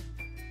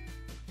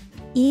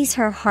 Ease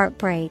her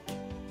heartbreak.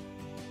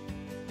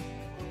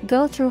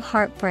 Go through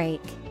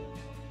heartbreak.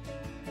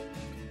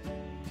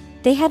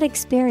 They had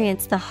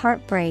experienced the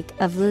heartbreak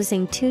of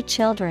losing 2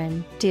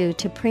 children due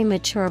to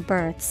premature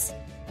births.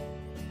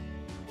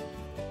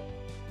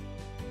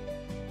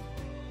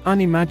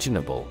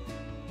 Unimaginable.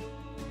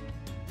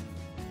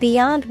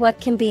 Beyond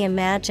what can be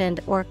imagined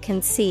or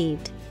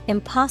conceived,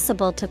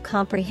 impossible to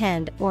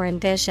comprehend or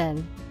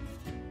envision.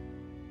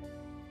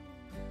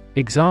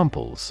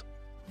 Examples: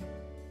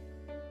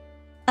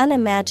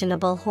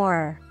 Unimaginable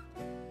horror.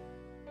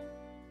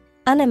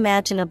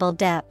 Unimaginable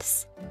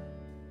depths.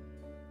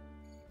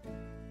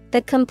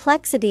 The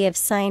complexity of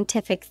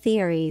scientific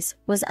theories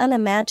was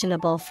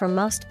unimaginable for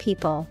most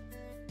people.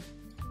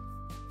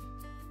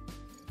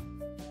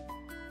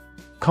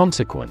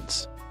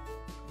 Consequence.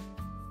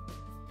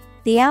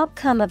 The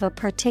outcome of a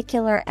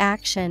particular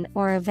action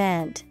or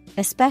event,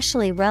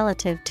 especially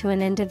relative to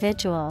an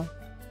individual.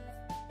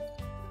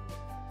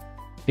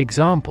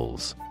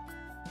 Examples: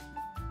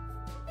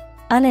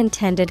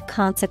 Unintended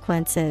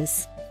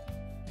consequences.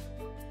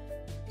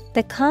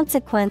 The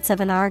consequence of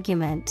an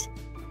argument.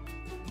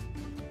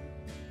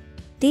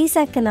 These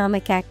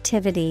economic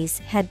activities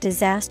had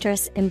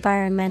disastrous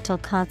environmental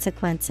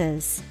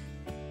consequences.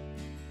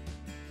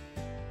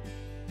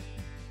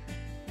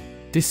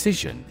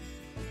 Decision.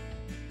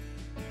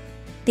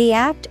 The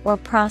act or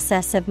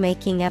process of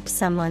making up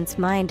someone's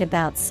mind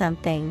about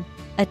something,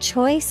 a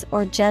choice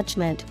or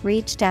judgment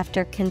reached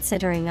after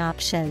considering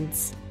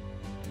options.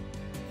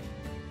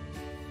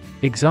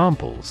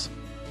 Examples: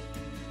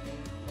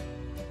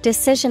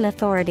 Decision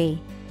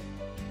authority.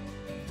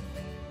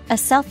 A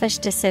selfish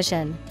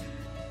decision.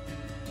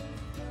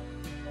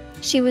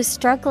 She was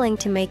struggling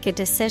to make a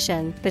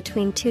decision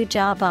between 2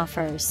 job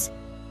offers.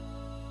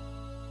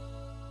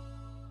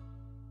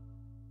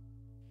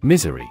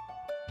 Misery.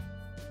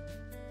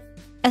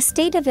 A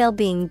state of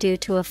ill-being due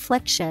to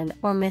affliction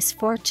or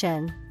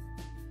misfortune.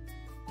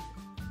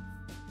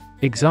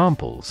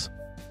 Examples: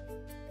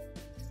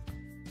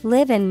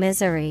 Live in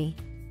misery.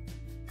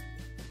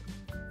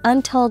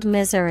 Untold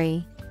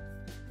misery.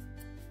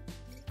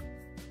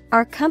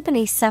 Our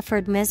company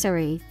suffered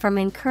misery from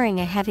incurring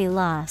a heavy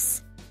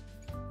loss.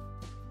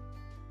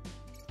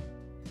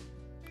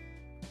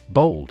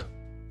 Bold.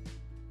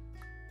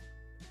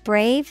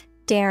 Brave,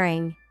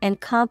 daring, and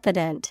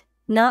confident,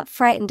 not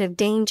frightened of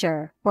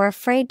danger or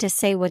afraid to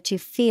say what you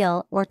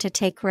feel or to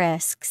take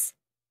risks.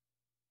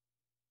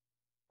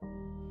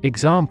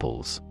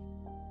 Examples: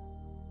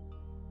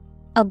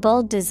 A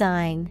bold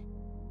design.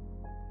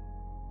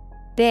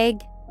 Big,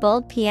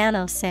 bold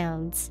piano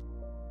sounds.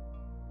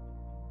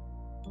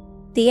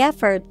 The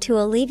effort to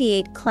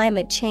alleviate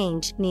climate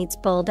change needs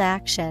bold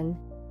action.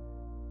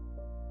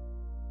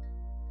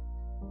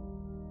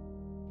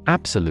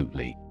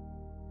 Absolutely.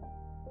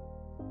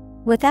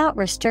 Without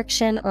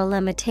restriction or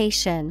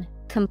limitation,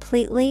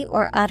 completely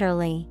or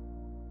utterly.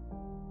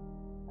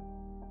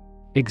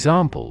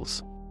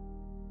 Examples: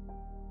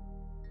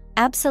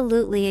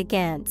 Absolutely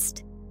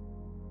against.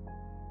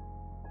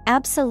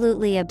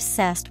 Absolutely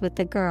obsessed with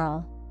the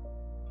girl.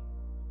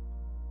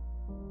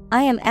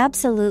 I am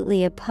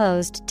absolutely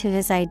opposed to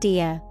his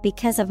idea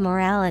because of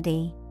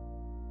morality.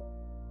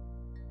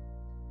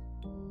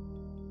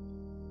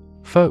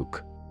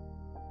 Folk.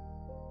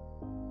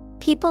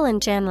 People in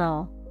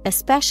general,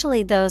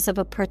 especially those of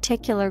a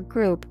particular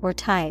group or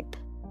type.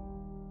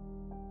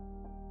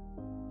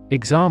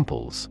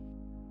 Examples: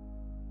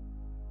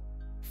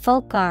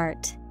 Folk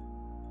art.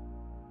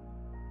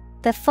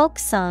 The folk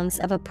songs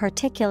of a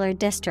particular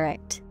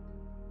district.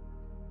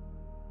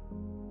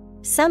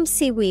 Some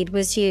seaweed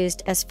was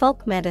used as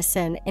folk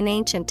medicine in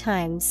ancient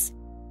times.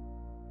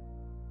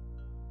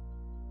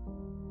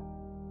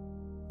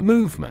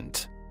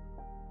 Movement.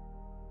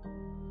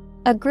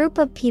 A group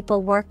of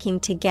people working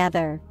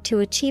together to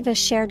achieve a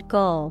shared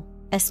goal,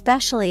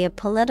 especially a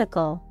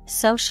political,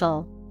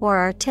 social, or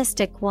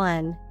artistic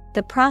one,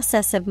 the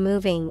process of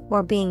moving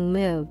or being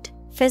moved,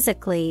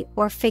 physically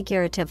or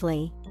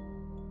figuratively.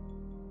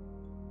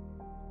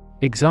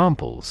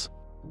 Examples: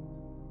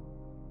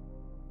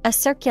 A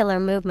circular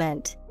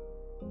movement.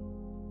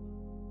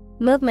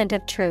 Movement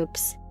of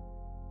troops.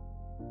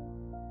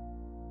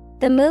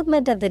 The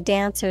movement of the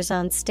dancers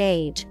on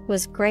stage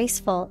was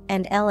graceful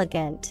and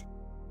elegant.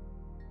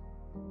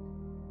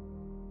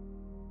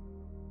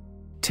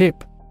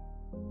 Tip.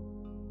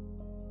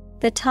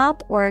 The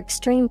top or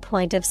extreme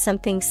point of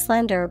something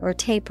slender or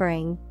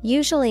tapering,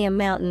 usually a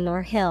mountain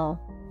or hill.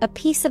 A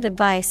piece of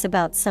advice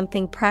about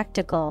something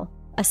practical,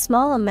 a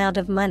small amount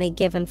of money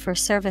given for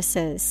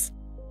services.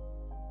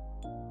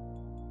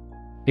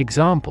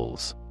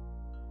 Examples: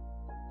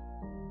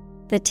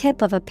 The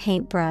tip of a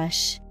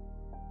paintbrush.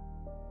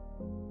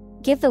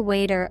 Give the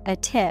waiter a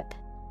tip.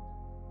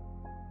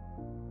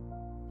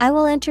 I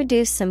will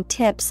introduce some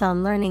tips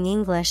on learning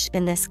English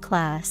in this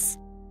class.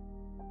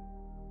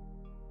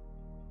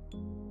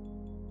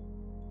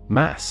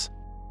 Mass.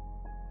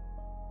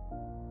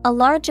 A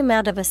large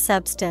amount of a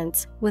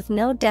substance with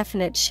no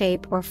definite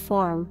shape or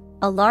form,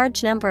 a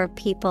large number of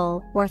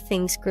people or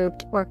things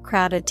grouped or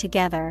crowded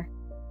together.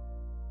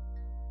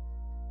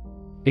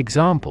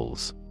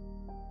 Examples: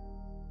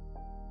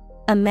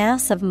 A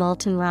mass of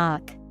molten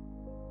rock.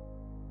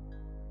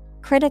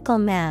 Critical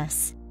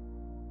mass.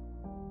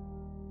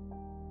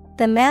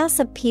 The mass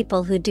of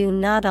people who do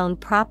not own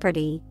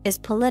property is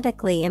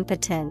politically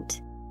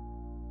impotent.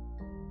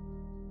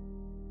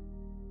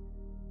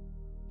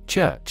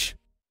 Church.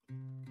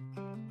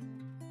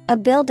 A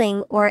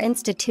building or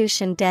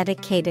institution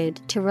dedicated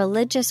to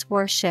religious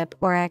worship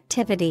or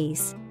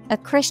activities, a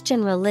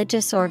Christian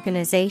religious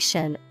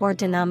organization or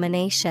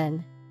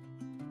denomination.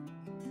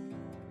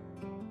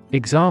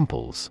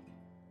 Examples: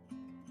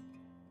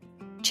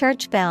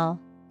 Church bell.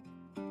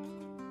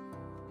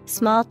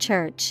 Small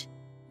church.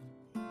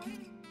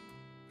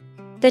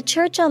 The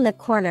church on the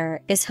corner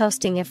is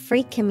hosting a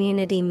free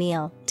community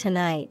meal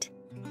tonight.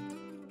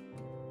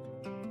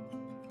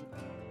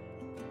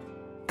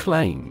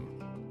 Claim.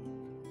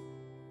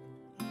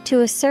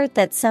 To assert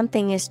that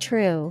something is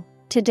true,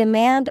 to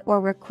demand or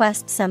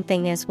request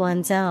something as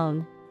one's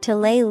own, to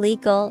lay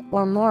legal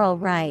or moral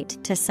right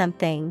to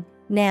something.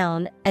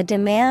 Noun, a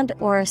demand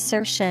or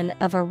assertion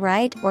of a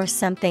right or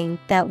something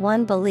that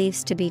one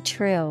believes to be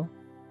true.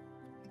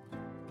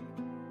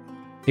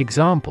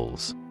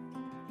 Examples: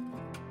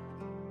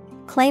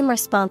 Claim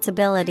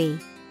responsibility.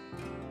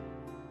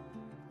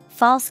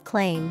 False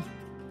claim.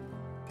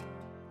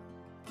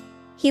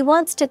 He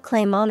wants to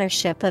claim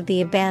ownership of the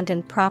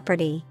abandoned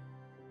property.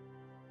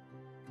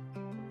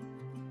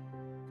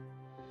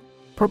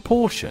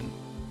 Proportion.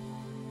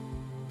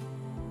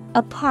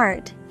 A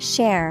part,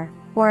 share,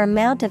 or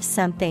amount of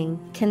something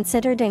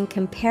considered in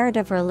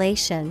comparative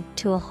relation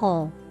to a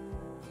whole.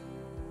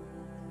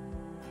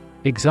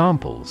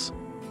 Examples: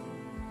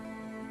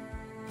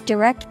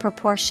 Direct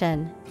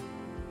proportion.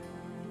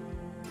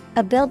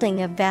 A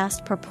building of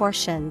vast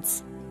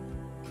proportions.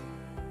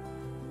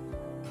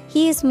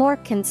 He is more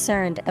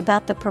concerned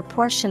about the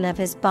proportion of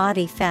his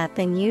body fat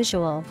than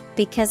usual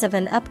because of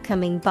an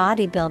upcoming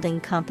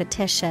bodybuilding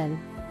competition.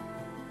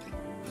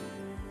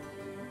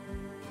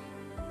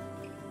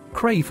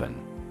 Craven.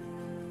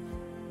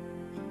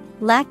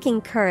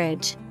 Lacking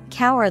courage,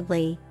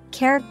 cowardly,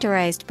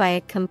 characterized by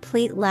a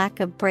complete lack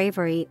of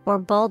bravery or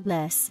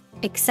boldness,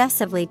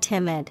 excessively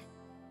timid.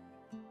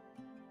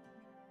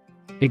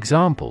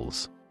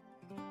 Examples: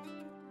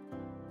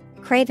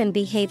 Craven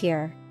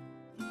behavior.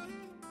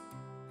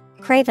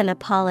 Craven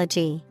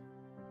apology.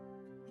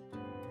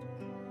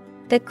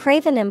 The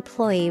craven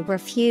employee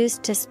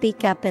refused to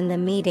speak up in the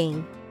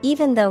meeting,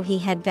 even though he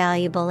had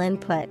valuable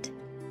input.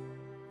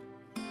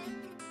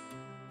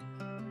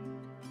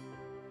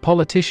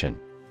 Politician.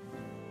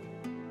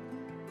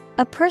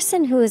 A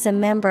person who is a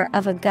member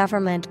of a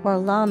government or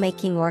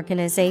lawmaking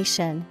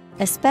organization,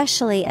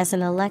 especially as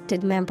an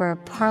elected member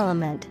of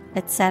parliament,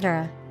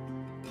 etc.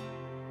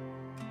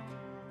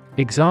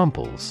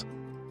 Examples: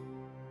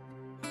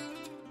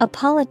 A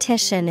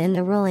politician in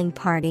the ruling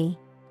party.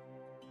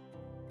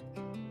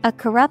 A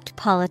corrupt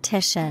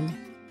politician.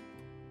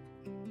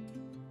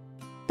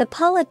 The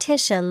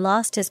politician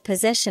lost his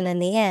position in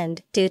the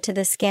end due to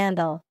the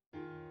scandal.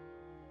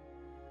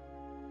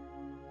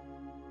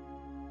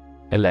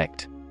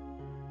 Elect.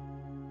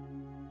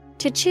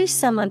 To choose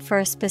someone for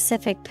a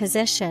specific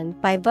position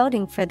by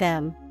voting for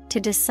them, to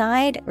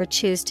decide or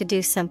choose to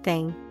do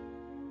something.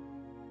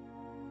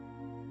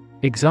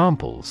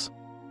 Examples: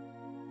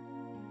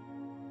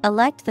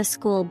 Elect the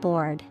school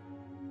board.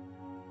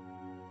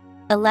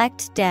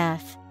 Elect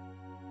death.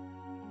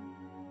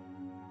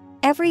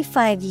 Every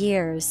 5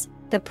 years,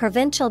 the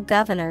provincial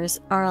governors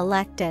are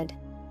elected.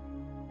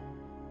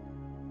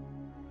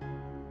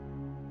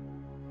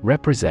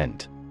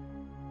 Represent.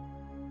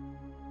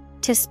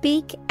 To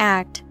speak,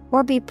 act,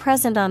 or be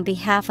present on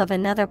behalf of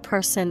another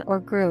person or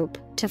group,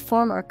 to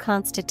form or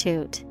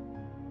constitute.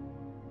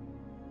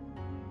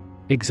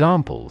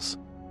 Examples: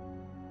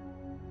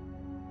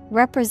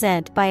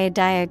 Represent by a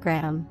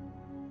diagram.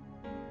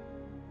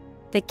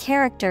 The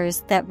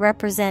characters that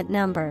represent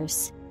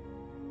numbers.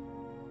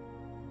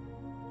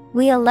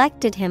 We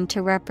elected him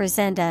to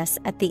represent us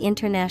at the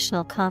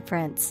international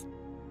conference.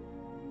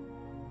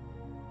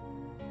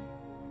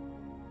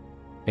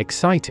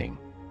 Exciting.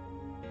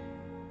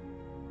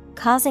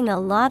 Causing a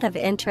lot of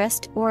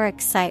interest or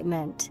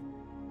excitement.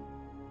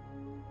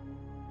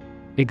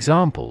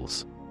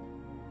 Examples: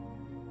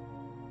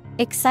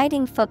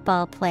 Exciting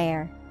football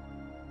player.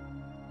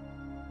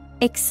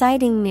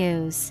 Exciting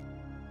news.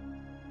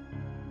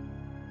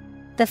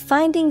 The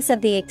findings of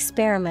the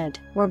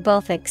experiment were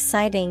both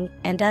exciting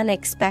and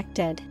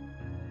unexpected.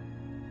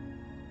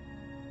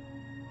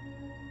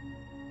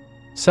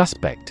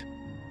 Suspect.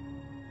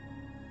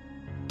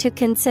 To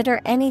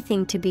consider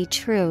anything to be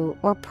true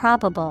or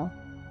probable.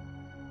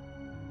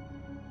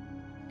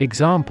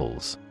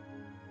 Examples: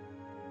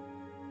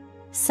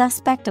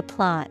 Suspect a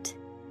plot.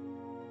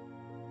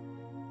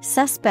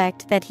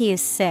 Suspect that he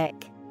is sick.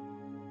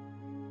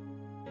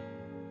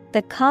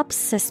 The cops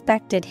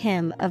suspected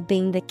him of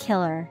being the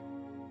killer.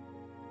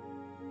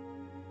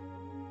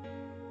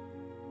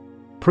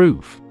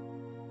 Proof.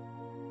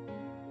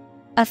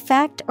 A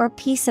fact or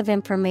piece of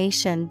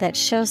information that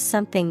shows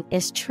something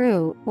is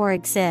true or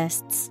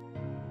exists.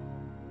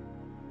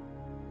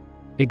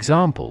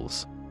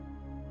 Examples: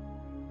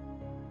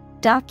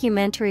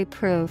 Documentary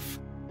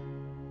proof.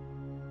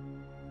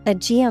 A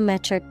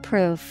geometric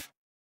proof.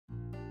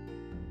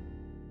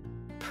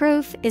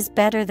 Proof is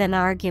better than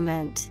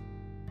argument.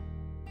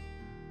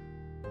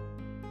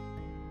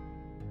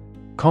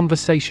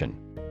 Conversation.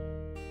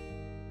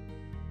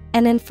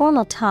 An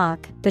informal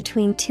talk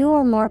between two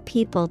or more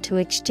people to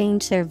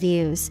exchange their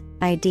views,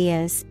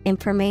 ideas,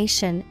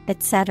 information,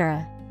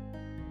 etc.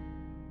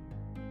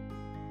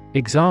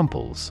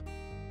 Examples: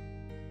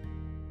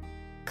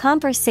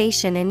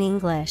 Conversation in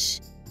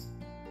English.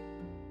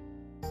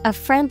 A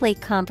friendly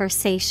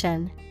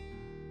conversation.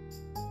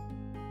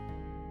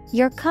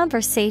 Your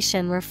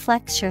conversation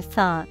reflects your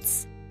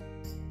thoughts.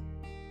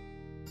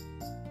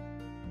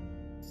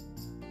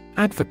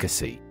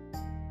 Advocacy.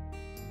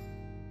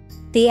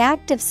 The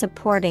act of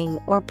supporting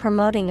or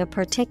promoting a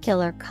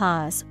particular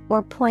cause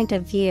or point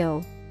of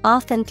view,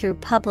 often through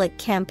public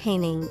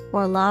campaigning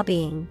or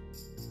lobbying.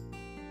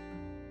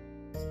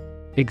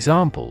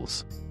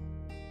 Examples: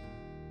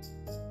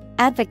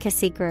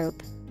 Advocacy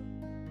group.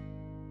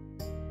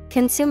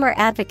 Consumer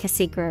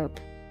advocacy group.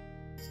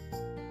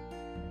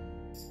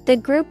 The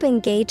group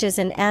engages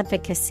in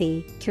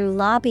advocacy through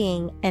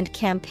lobbying and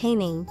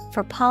campaigning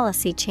for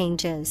policy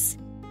changes.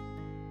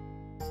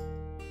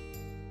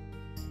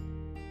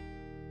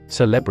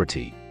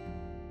 Celebrity.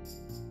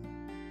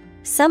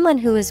 Someone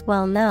who is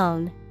well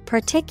known,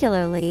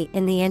 particularly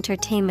in the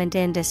entertainment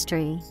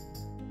industry.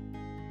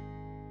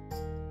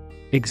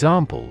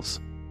 Examples: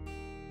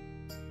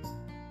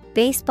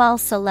 Baseball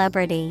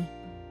celebrity.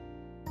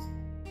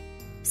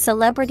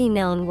 Celebrity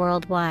known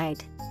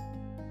worldwide.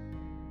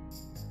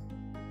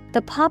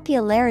 The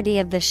popularity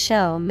of the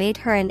show made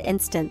her an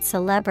instant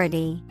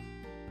celebrity.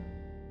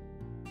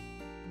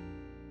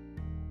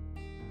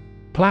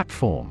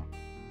 Platform.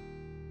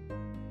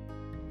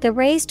 The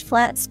raised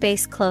flat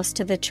space close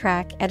to the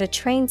track at a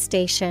train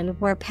station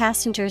where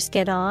passengers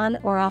get on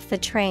or off the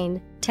train.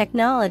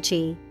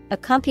 Technology, a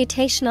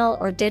computational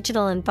or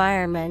digital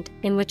environment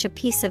in which a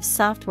piece of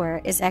software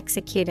is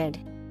executed.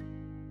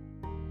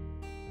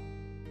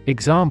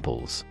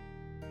 Examples: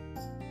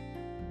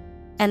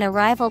 An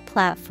arrival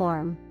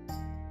platform.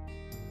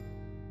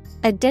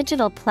 A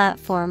digital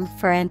platform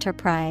for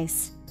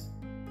enterprise.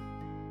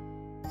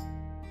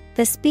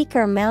 The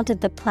speaker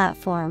mounted the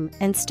platform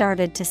and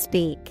started to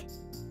speak.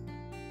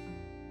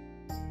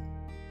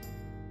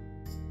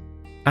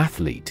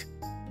 Athlete.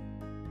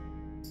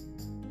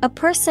 A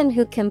person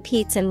who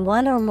competes in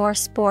one or more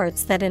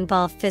sports that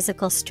involve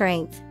physical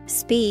strength,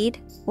 speed,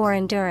 or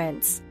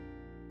endurance.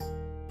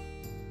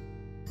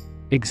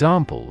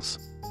 Examples: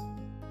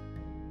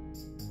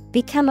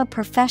 Become a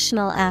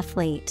professional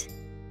athlete.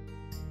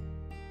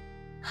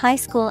 High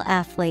school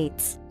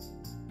athletes.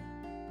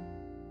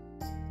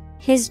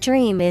 His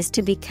dream is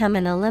to become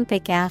an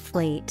Olympic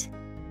athlete.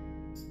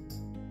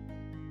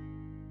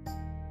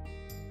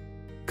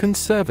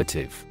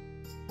 Conservative.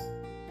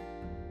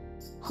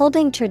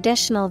 Holding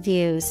traditional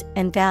views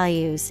and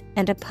values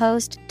and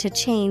opposed to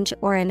change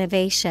or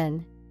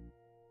innovation.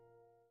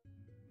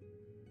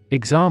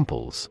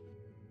 Examples: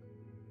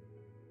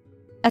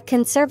 A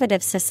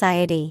conservative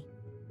society.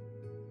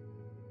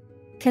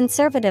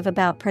 Conservative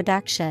about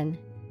production.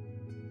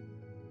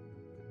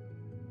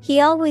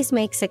 He always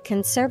makes a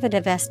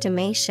conservative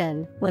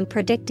estimation when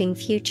predicting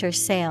future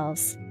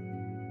sales.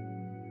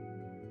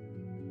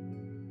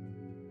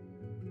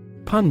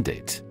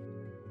 Pundit.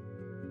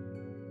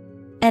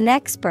 An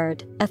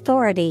expert,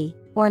 authority,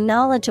 or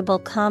knowledgeable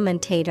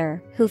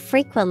commentator who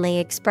frequently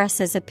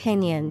expresses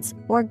opinions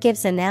or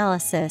gives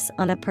analysis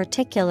on a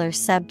particular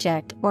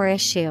subject or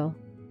issue.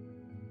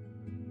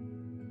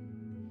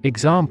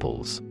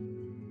 Examples: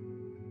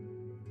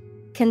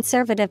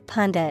 Conservative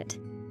pundit.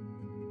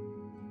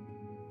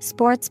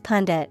 Sports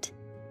pundit.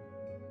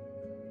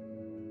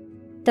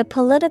 The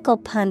political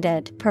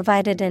pundit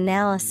provided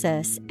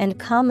analysis and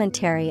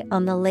commentary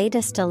on the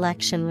latest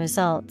election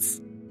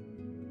results.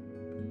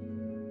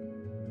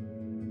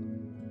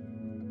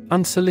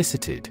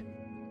 Unsolicited.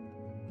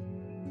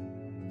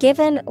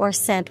 Given or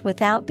sent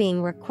without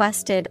being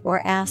requested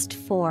or asked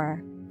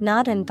for,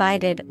 not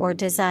invited or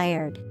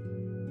desired.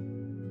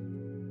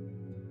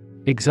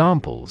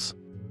 Examples: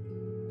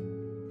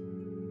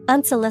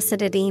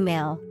 Unsolicited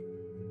email.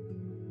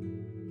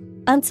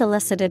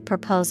 Unsolicited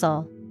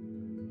proposal.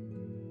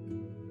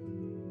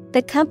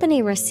 The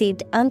company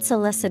received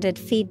unsolicited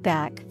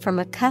feedback from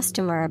a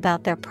customer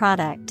about their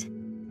product.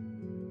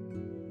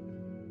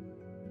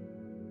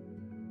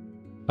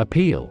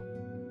 Appeal.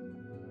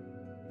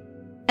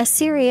 A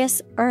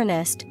serious,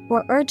 earnest,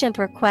 or urgent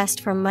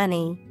request for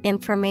money,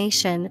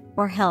 information,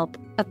 or help,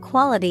 a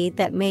quality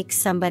that makes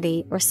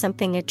somebody or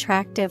something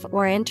attractive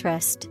or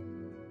interest.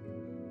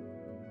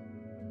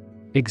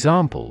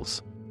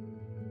 Examples.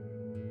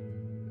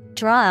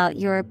 Draw out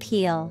your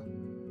appeal.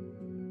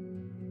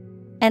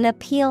 An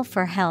appeal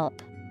for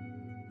help.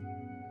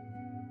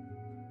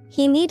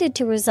 He needed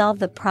to resolve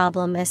the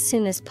problem as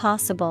soon as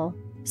possible,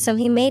 so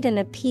he made an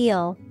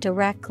appeal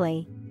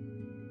directly.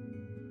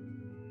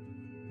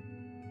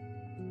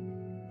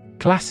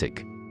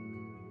 Classic.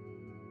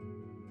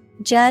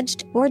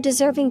 Judged or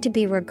deserving to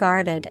be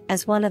regarded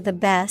as one of the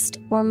best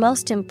or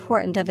most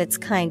important of its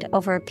kind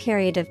over a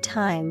period of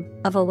time,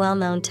 of a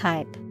well-known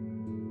type.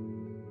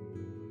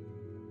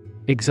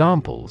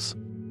 Examples.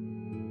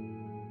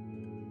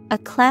 A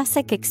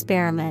classic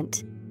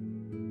experiment.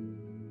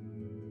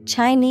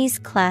 Chinese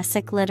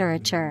classic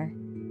literature.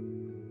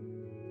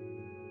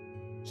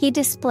 He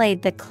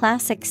displayed the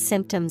classic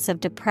symptoms of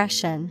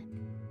depression.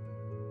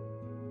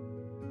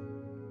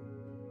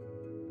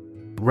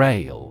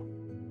 Rail.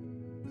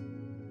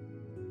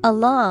 A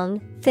long,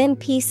 thin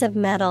piece of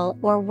metal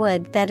or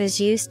wood that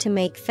is used to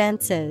make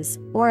fences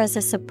or as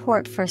a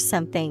support for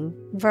something.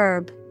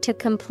 Verb, to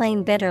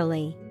complain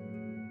bitterly.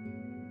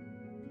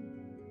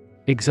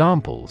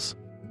 Examples.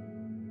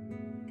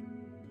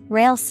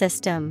 Rail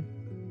system.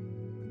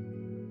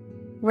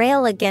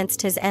 Rail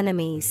against his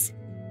enemies.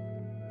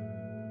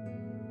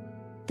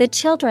 The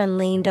children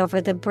leaned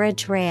over the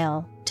bridge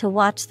rail to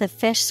watch the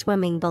fish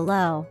swimming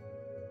below.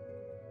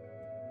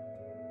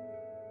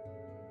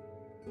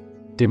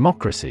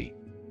 Democracy.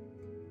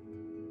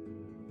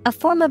 A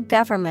form of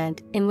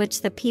government in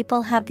which the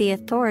people have the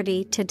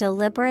authority to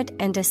deliberate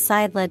and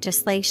decide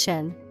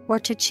legislation, or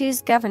to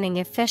choose governing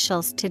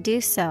officials to do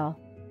so.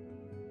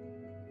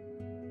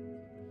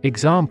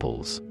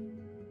 Examples.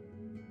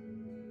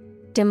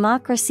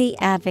 Democracy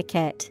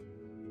advocate.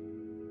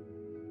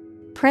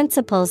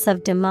 Principles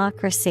of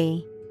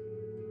democracy.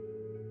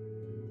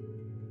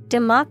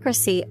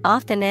 Democracy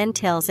often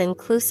entails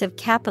inclusive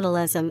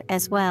capitalism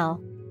as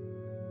well.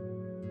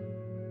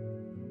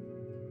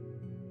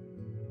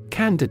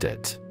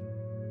 Candidate.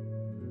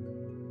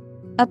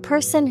 A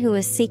person who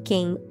is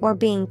seeking or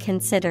being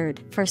considered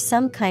for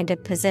some kind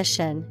of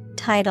position,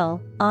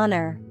 title,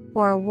 honor,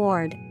 or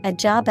award, a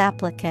job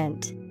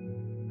applicant.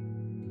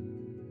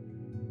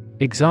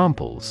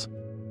 Examples.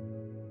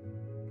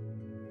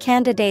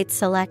 Candidate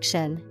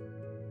selection.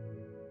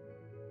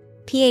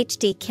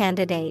 PhD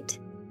candidate.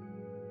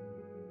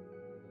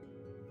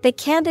 The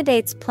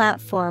candidate's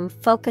platform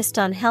focused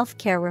on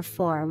healthcare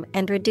reform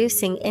and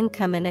reducing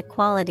income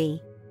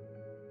inequality.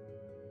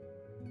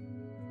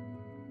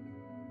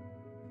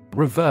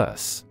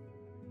 Reverse.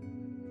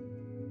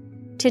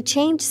 To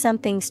change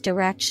something's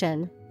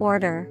direction,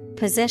 order,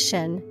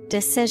 position,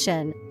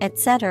 decision,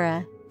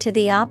 etc., to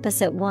the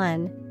opposite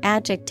one,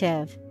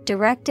 adjective,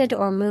 directed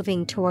or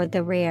moving toward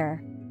the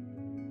rear.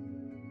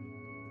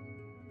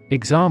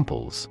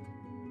 Examples.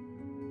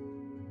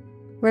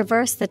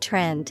 Reverse the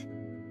trend.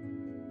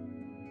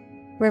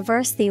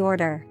 Reverse the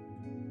order.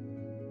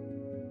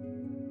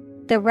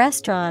 The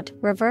restaurant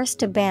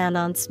reversed a ban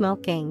on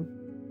smoking.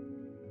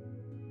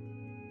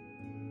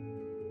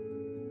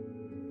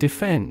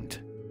 Defend.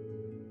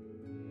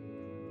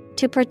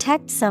 To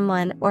protect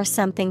someone or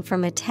something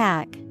from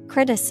attack,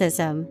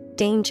 criticism,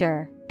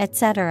 danger,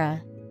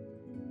 etc.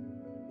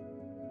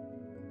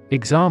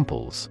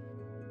 Examples.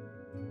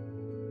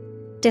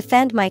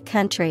 Defend my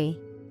country.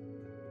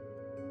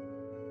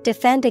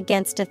 Defend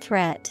against a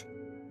threat.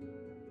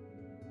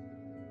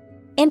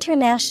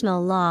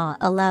 International law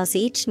allows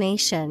each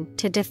nation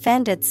to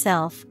defend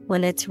itself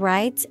when its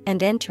rights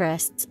and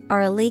interests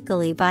are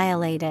illegally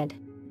violated.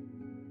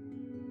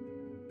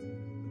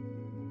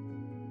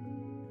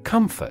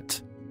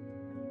 Comfort.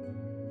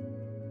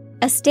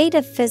 A state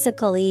of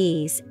physical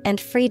ease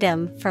and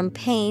freedom from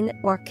pain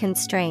or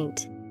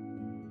constraint.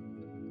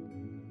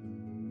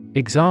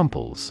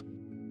 Examples.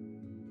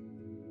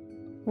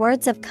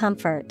 Words of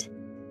comfort.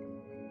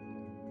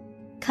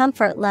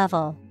 Comfort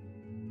level.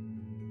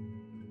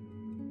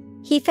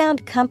 He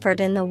found comfort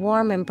in the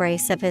warm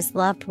embrace of his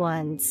loved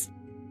ones.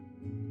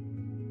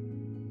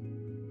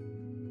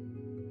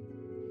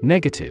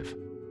 Negative.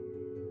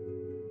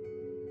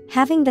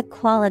 Having the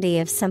quality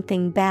of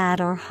something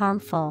bad or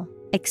harmful,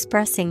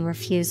 expressing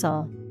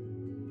refusal.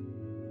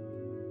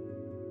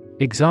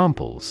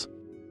 Examples.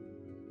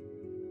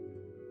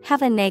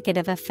 Have a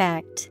negative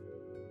effect.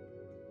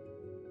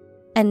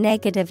 A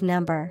negative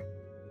number.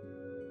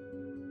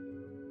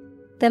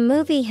 The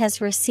movie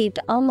has received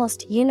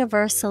almost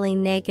universally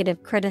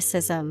negative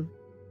criticism.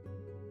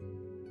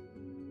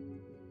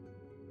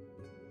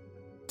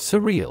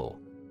 Surreal.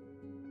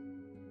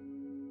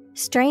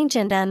 Strange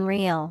and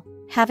unreal,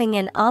 having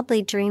an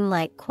oddly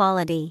dreamlike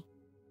quality.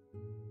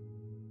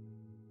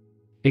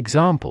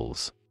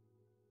 Examples.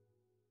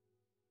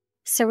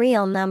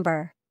 Surreal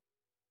number.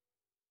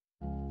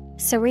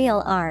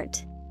 Surreal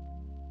art.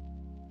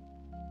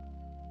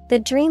 The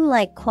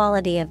dreamlike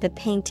quality of the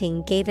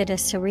painting gave it a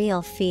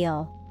surreal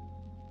feel.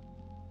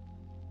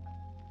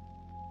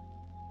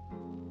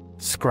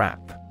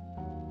 Scrap.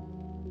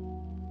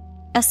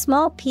 A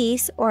small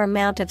piece or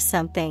amount of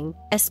something,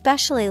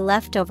 especially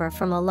leftover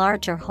from a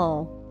larger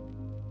whole.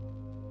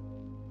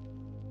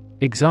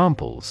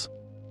 Examples.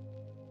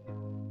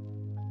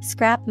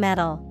 Scrap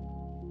metal.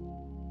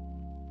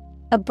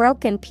 A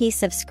broken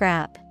piece of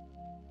scrap.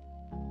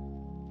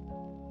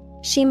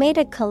 She made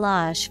a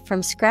collage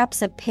from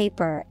scraps of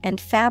paper and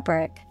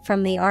fabric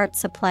from the art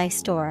supply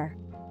store.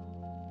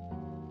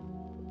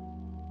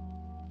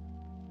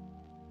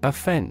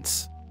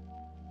 Offense.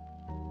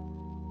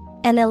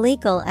 An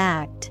illegal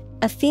act,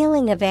 a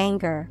feeling of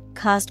anger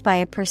caused by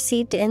a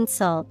perceived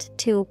insult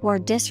to or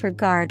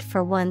disregard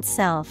for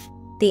oneself,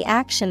 the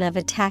action of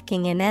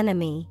attacking an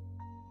enemy.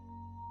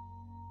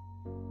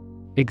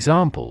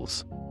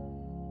 Examples.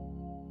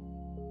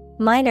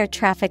 Minor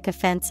traffic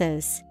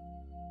offenses.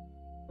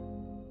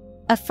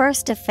 A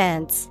first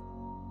offense.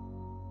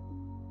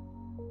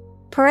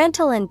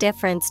 Parental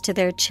indifference to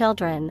their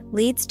children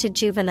leads to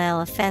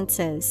juvenile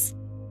offenses.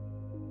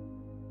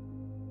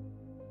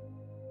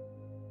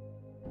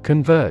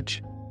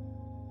 Converge.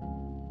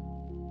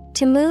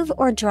 To move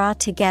or draw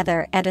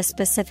together at a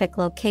specific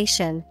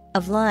location,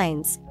 of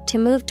lines, to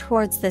move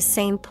towards the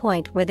same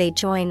point where they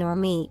join or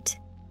meet.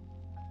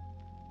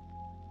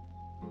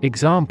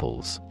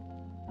 Examples.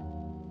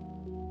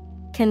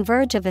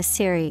 Converge of a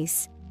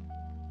series.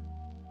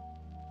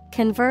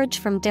 Converge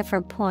from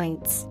different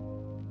points.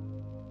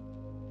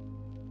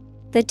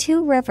 The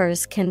two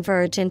rivers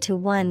converge into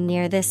one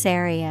near this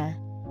area.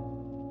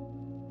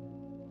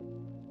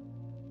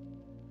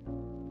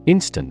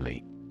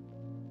 Instantly.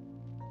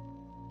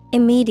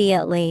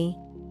 Immediately.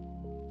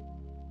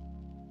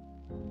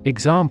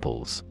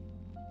 Examples.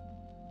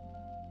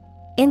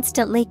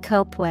 Instantly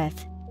cope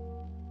with.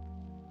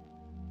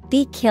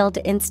 Be killed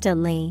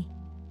instantly.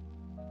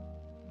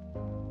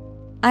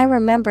 I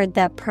remembered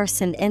that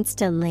person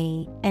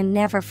instantly and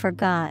never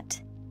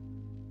forgot.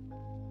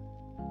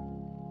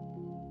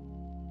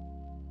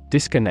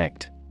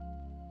 Disconnect.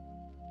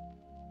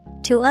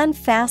 To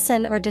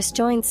unfasten or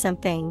disjoin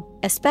something,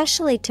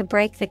 especially to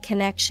break the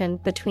connection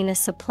between a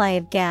supply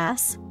of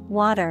gas,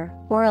 water,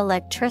 or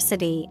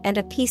electricity and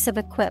a piece of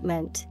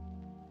equipment.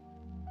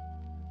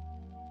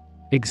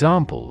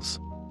 Examples.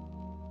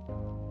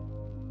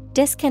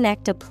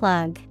 Disconnect a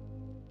plug.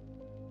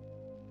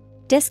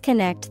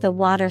 Disconnect the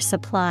water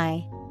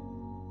supply.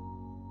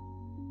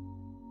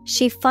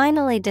 She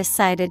finally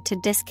decided to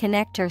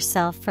disconnect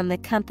herself from the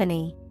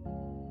company.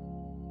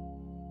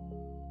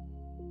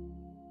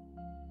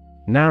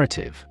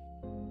 Narrative.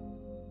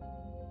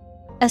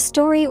 A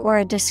story or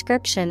a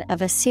description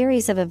of a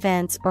series of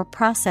events or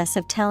process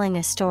of telling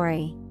a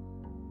story.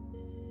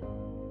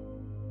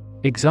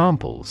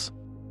 Examples.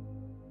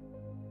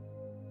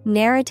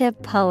 Narrative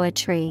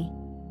poetry.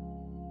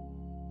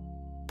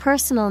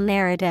 Personal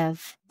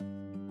narrative.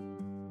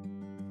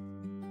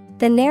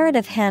 The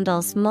narrative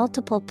handles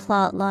multiple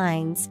plot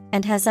lines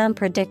and has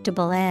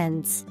unpredictable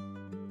ends.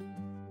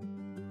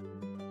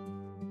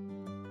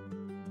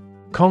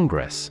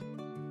 Congress.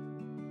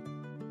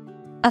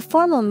 A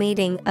formal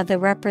meeting of the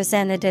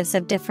representatives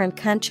of different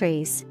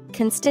countries,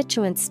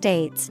 constituent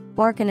states,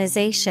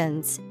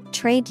 organizations,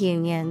 trade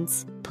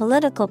unions,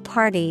 political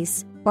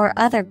parties, or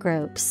other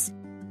groups.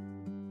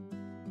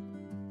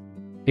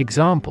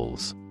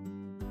 Examples.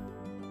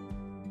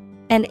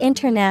 An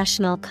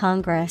international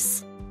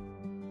congress.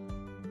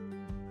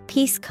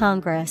 Peace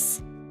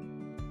Congress.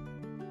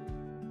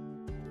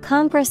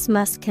 Congress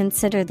must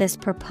consider this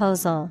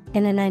proposal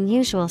in an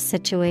unusual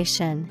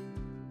situation.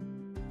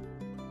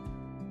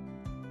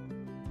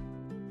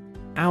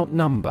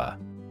 Outnumber.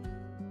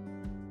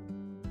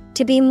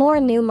 To be more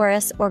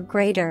numerous or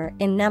greater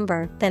in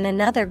number than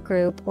another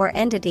group or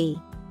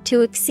entity,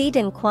 to exceed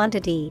in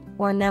quantity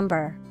or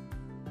number.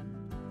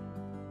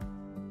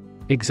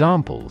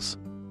 Examples.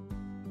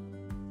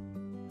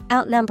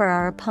 Outnumber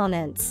our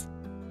opponents.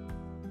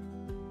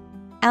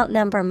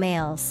 Outnumber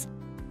males.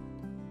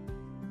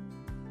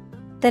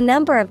 The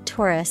number of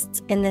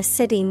tourists in the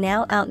city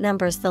now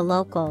outnumbers the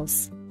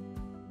locals.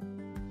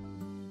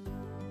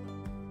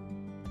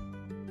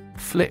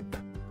 Flip.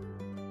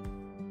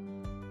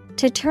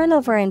 To turn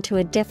over into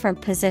a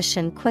different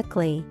position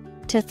quickly,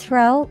 to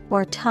throw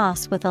or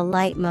toss with a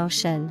light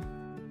motion.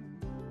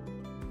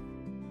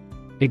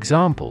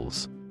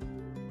 Examples.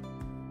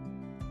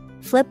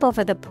 Flip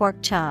over the pork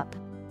chop.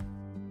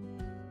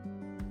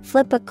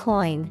 Flip a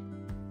coin.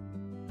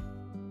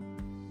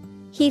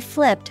 He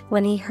flipped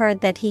when he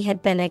heard that he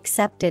had been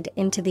accepted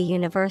into the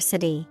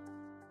university.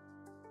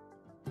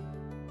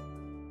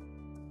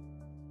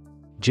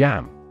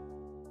 Jam.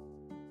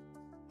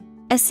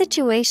 A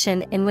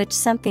situation in which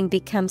something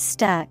becomes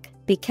stuck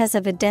because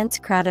of a dense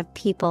crowd of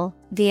people,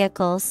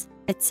 vehicles,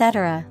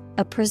 etc.,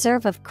 a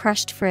preserve of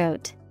crushed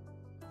fruit.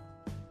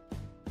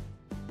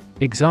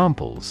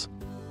 Examples.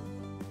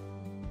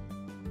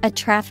 A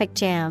traffic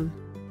jam.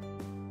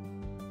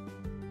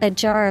 A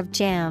jar of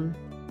jam.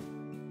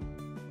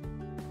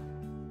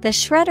 The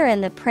shredder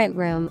in the print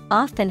room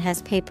often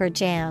has paper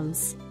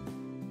jams.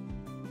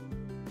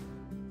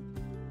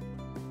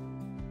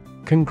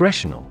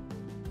 Congressional.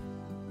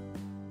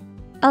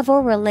 Of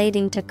or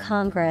relating to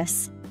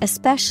Congress,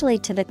 especially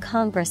to the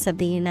Congress of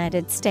the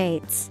United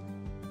States.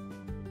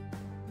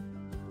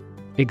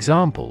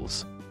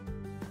 Examples: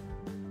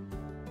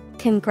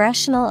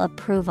 congressional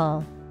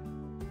approval.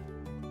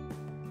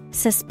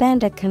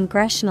 Suspend a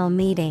congressional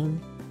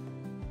meeting.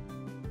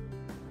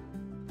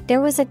 There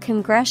was a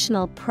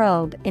congressional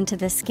probe into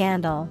the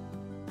scandal.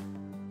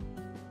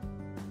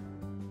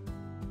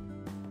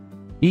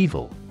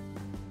 Evil.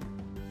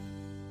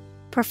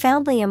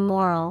 Profoundly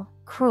immoral,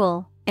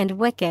 cruel, and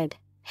wicked,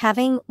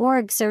 having or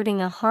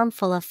exerting a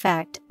harmful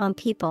effect on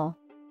people.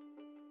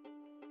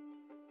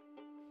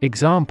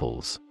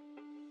 Examples: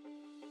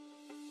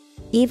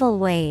 evil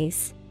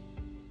ways.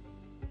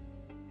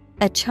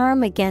 A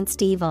charm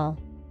against evil.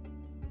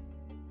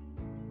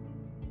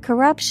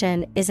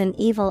 Corruption is an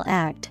evil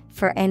act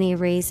for any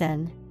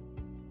reason.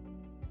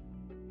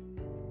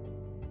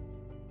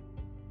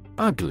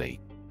 Ugly.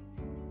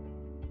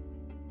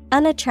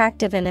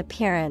 Unattractive in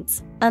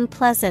appearance,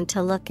 unpleasant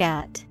to look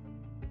at.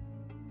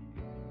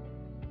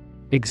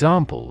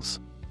 Examples: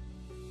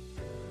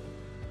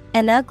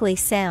 an ugly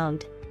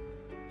sound.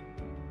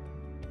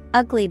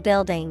 Ugly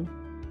building.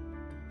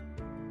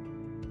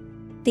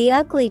 The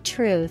ugly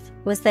truth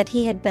was that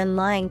he had been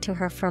lying to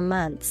her for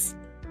months.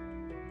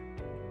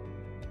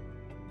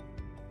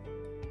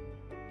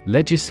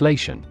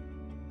 Legislation.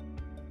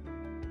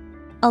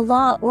 A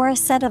law or a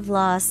set of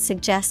laws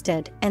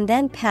suggested and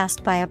then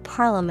passed by a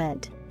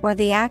parliament, or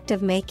the act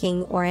of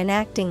making or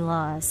enacting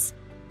laws.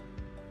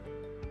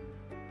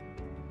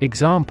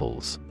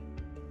 Examples: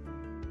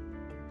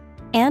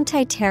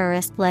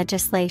 anti-terrorist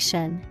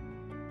legislation.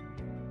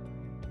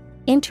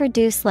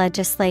 Introduce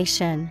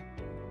legislation.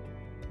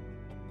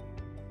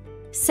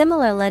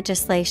 Similar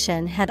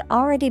legislation had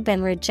already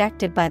been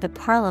rejected by the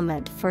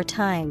parliament 4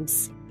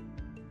 times.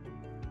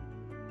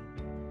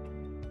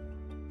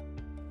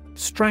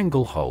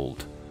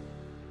 Stranglehold.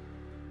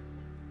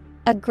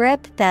 A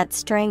grip that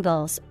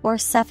strangles or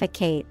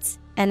suffocates,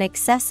 an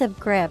excessive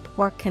grip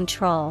or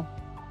control.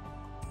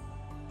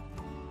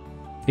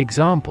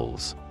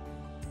 Examples: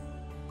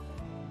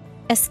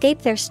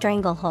 escape their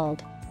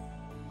stranglehold.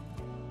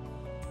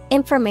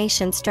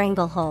 Information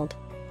stranglehold.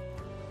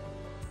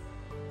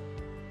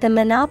 The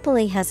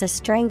monopoly has a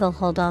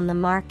stranglehold on the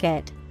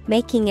market,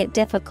 making it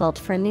difficult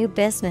for new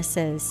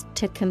businesses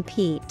to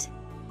compete.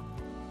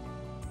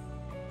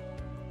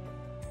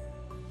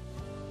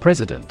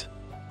 President.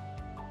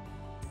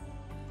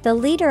 The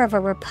leader of a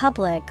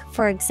republic,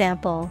 for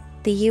example,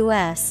 the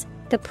U.S.,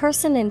 the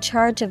person in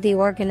charge of the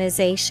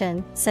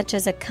organization, such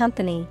as a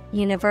company,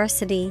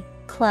 university,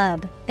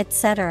 club,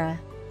 etc.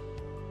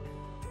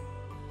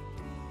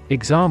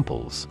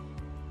 Examples: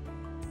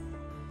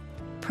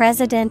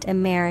 President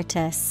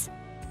Emeritus.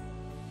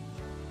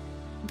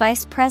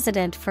 Vice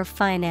President for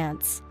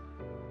Finance.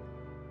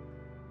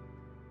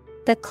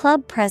 The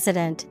club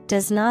president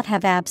does not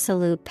have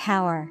absolute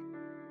power.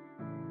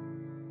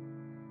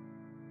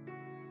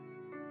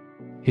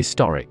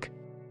 Historic.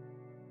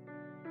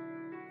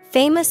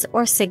 Famous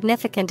or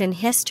significant in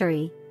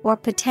history, or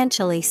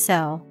potentially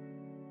so.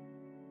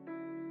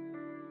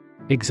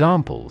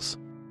 Examples: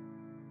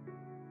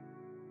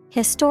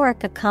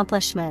 historic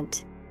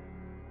accomplishment.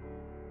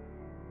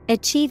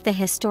 Achieve the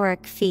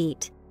historic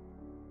feat.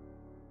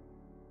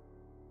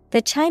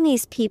 The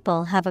Chinese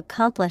people have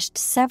accomplished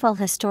several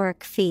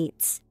historic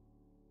feats.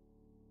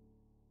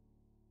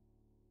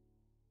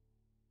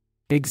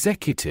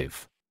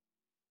 Executive.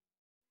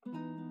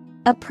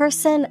 A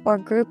person or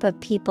group of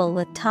people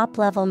with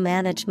top-level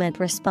management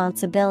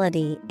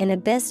responsibility in a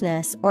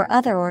business or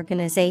other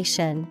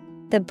organization,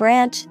 the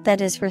branch that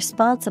is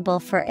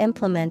responsible for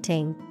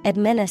implementing,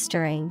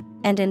 administering,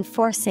 and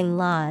enforcing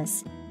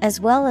laws,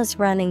 as well as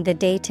running the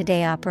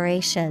day-to-day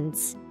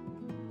operations.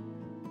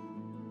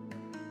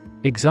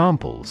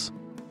 Examples: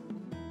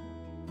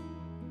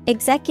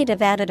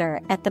 executive editor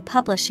at the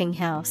publishing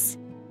house.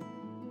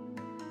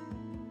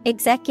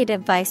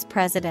 Executive vice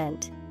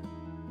president.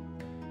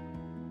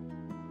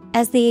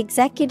 As the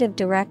executive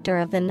director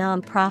of the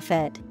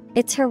nonprofit,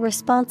 it's her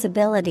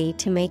responsibility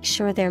to make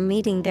sure they're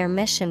meeting their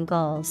mission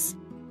goals.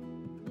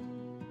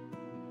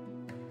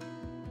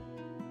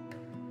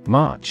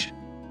 March.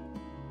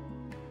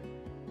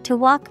 To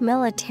walk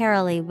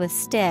militarily with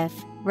stiff,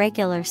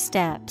 regular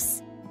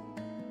steps.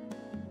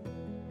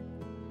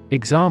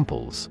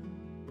 Examples: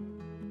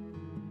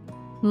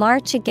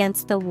 march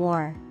against the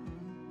war.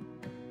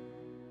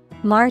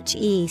 March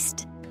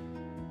east.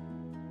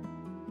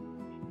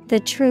 The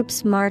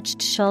troops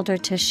marched shoulder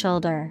to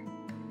shoulder.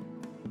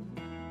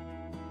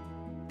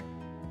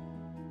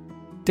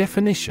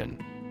 Definition.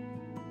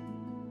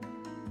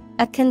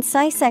 A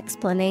concise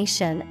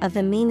explanation of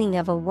the meaning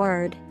of a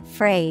word,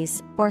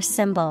 phrase, or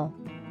symbol.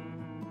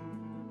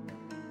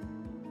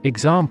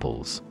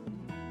 Examples: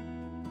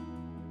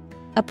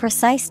 A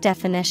precise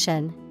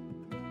definition.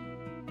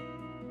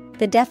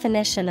 The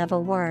definition of a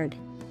word.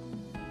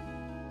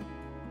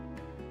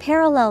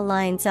 Parallel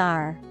lines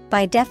are,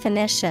 by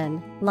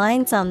definition,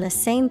 lines on the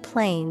same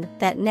plane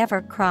that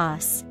never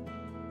cross.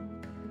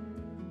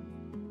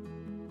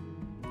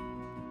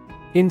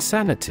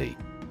 Insanity.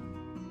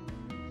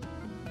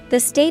 The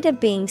state of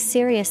being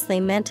seriously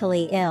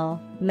mentally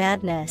ill,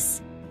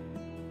 madness.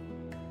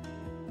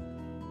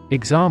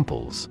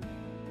 Examples: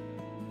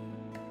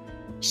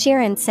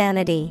 sheer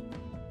insanity,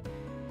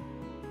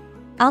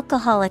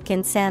 alcoholic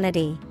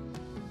insanity.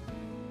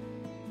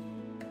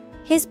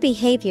 His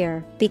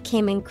behavior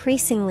became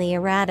increasingly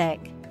erratic,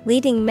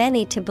 leading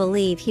many to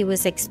believe he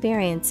was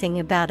experiencing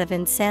a bout of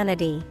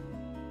insanity.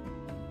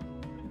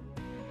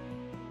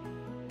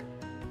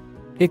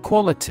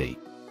 Equality.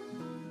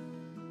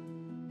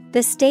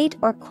 The state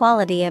or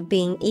quality of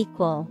being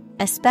equal,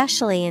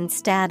 especially in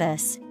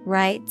status,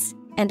 rights,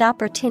 and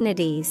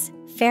opportunities,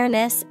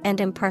 fairness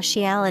and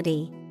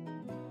impartiality.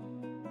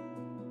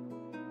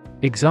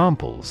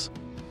 Examples: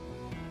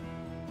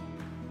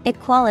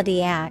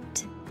 Equality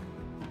Act,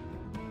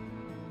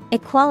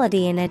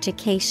 equality in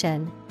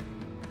education.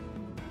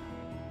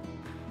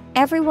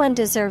 Everyone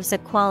deserves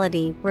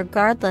equality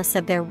regardless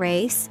of their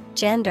race,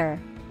 gender,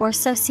 or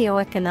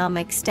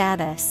socioeconomic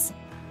status.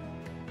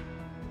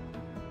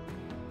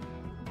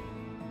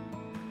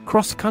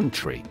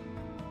 Cross-country.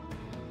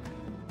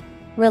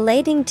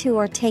 Relating to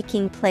or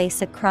taking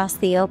place across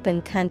the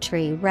open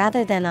country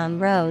rather than on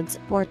roads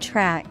or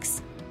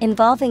tracks,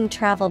 involving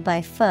travel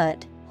by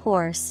foot,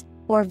 horse,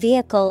 or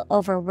vehicle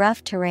over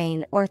rough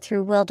terrain or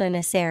through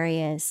wilderness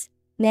areas.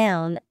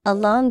 Noun, a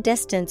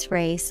long-distance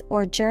race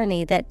or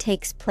journey that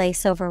takes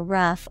place over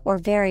rough or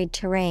varied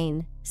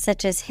terrain,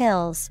 such as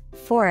hills,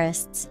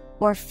 forests,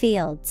 or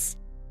fields.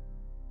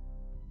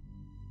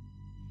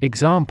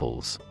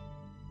 Examples: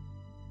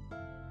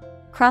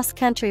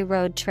 cross-country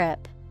road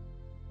trip,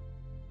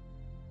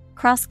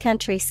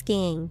 cross-country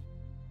skiing.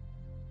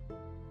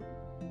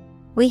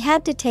 We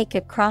had to take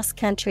a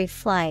cross-country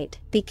flight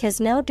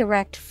because no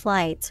direct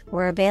flights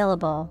were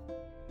available.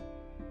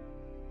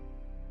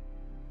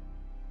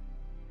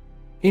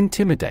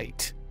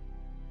 Intimidate.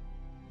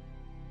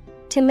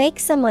 To make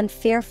someone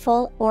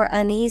fearful or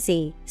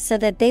uneasy so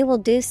that they will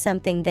do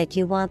something that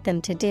you want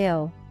them to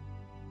do.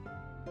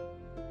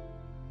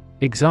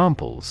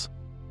 Examples: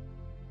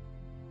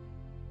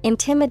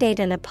 intimidate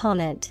an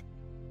opponent,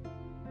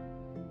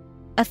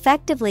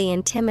 effectively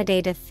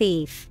intimidate a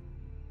thief.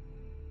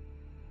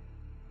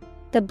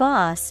 The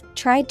boss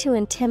tried to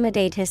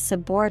intimidate his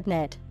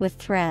subordinate with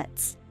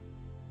threats.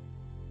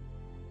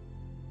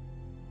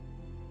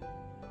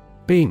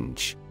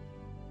 Binge.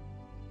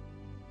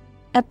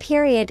 A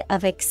period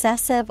of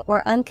excessive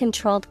or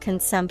uncontrolled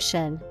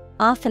consumption,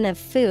 often of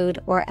food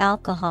or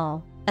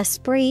alcohol, a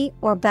spree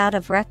or bout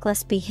of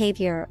reckless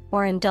behavior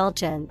or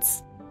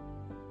indulgence.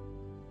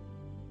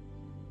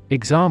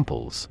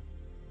 Examples: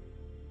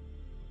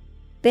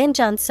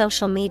 binge on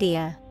social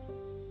media,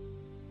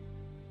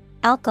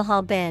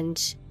 alcohol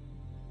binge.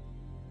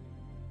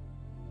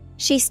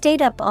 She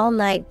stayed up all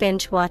night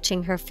binge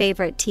watching her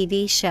favorite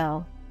TV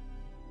show.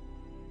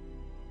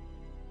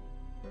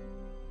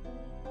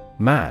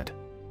 Mad.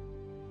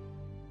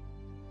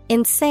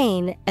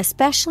 Insane,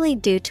 especially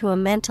due to a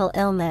mental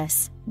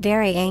illness,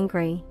 very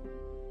angry.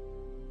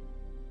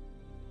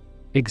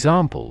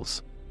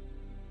 Examples: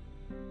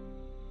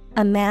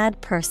 a mad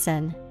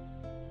person,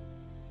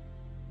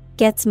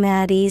 gets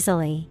mad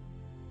easily.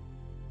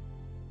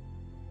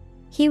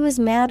 He was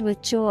mad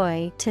with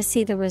joy to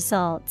see the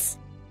results.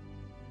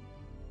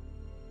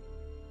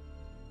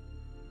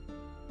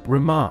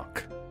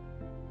 Remark.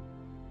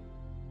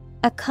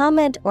 A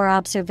comment or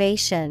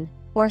observation,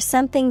 or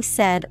something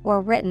said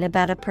or written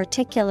about a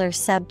particular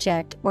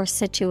subject or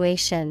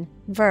situation.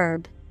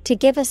 Verb, to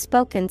give a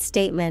spoken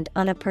statement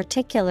on a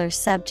particular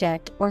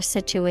subject or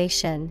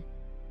situation.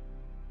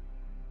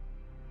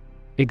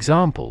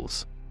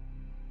 Examples: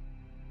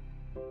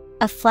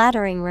 a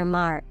flattering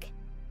remark.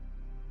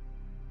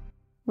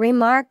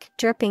 Remark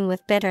dripping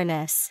with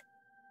bitterness.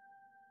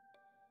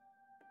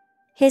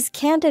 His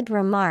candid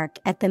remark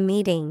at the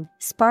meeting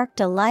sparked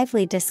a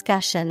lively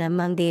discussion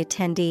among the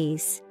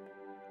attendees.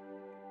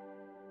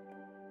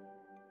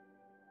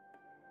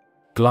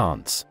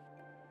 Glance.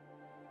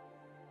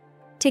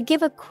 To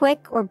give a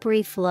quick or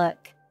brief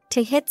look,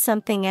 to hit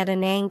something at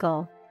an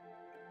angle.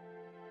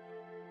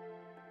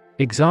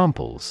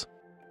 Examples: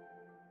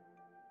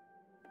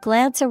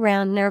 glance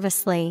around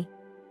nervously.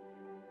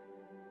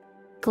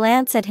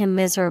 Glance at him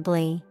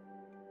miserably.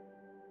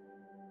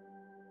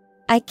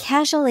 I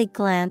casually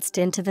glanced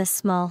into the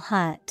small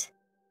hut.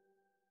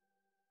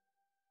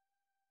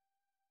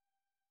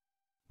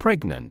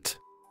 Pregnant.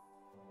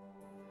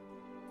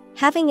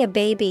 Having a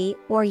baby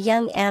or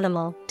young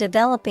animal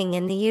developing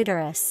in the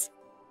uterus.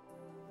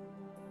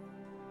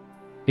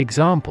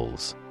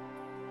 Examples: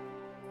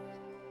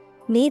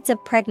 needs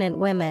of pregnant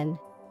women.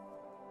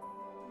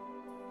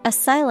 A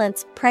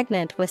silence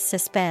pregnant with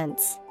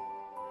suspense.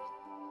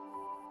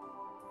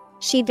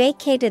 She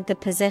vacated the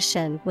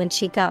position when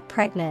she got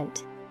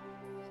pregnant.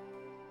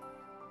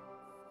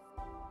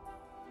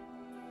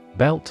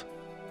 Belt.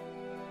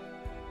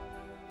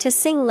 To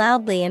sing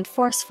loudly and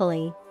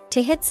forcefully,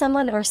 to hit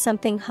someone or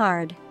something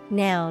hard.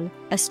 Noun,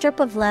 a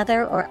strip of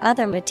leather or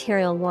other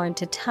material worn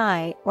to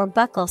tie or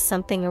buckle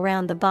something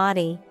around the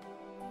body.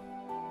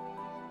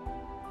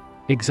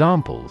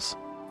 Examples: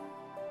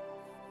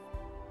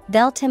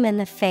 Belt him in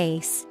the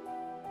face.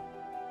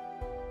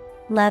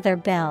 Leather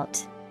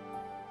belt.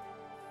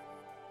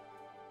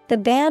 The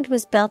band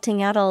was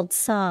belting out old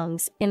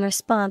songs in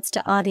response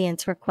to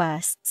audience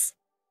requests.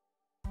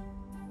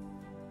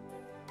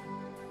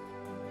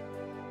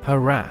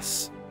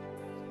 Harass.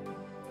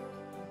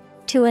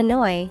 To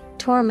annoy,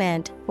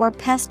 torment, or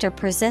pester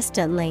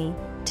persistently,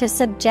 to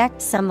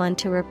subject someone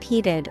to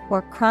repeated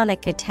or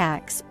chronic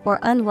attacks or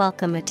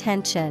unwelcome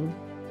attention.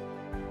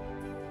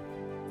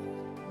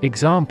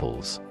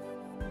 Examples: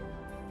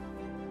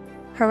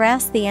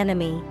 Harass the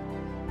enemy.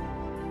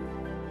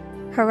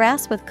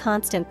 Harass with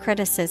constant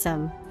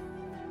criticism.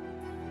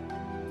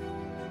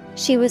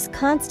 She was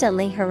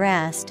constantly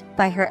harassed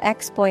by her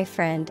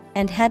ex-boyfriend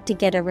and had to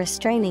get a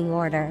restraining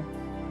order.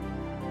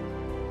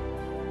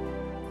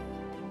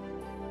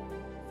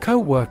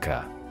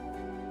 Co-worker.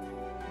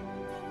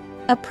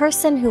 A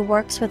person who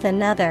works with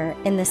another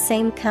in the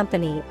same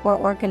company or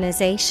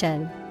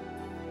organization.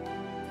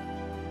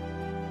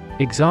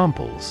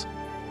 Examples: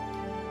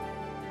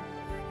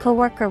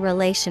 Coworker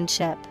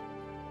relationship.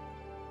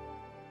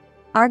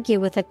 Argue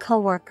with a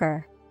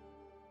coworker.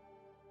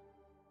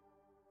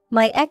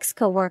 My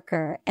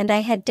ex-coworker and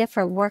I had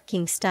different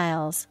working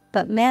styles,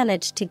 but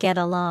managed to get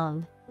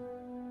along.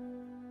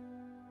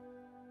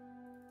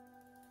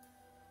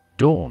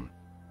 Dawn.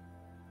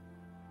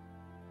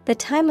 The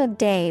time of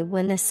day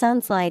when the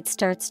sun's light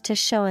starts to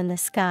show in the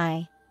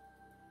sky.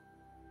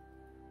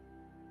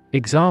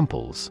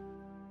 Examples: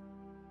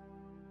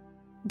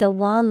 The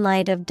wan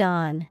light of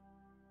dawn.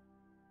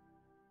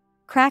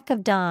 Crack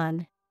of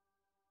dawn.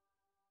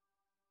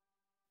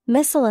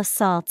 Missile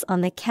assaults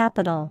on the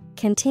capital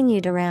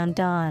continued around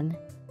dawn.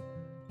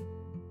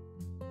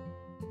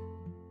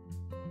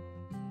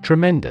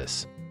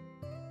 Tremendous.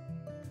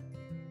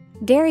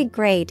 Very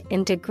great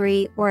in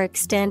degree or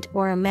extent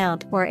or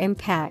amount or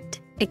impact.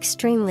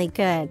 Extremely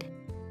good.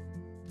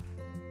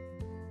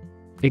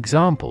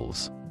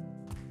 Examples: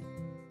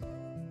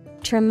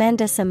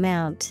 Tremendous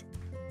amount.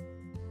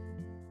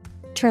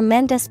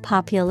 Tremendous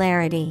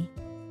popularity.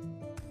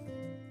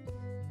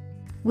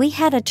 We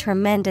had a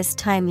tremendous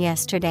time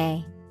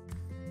yesterday.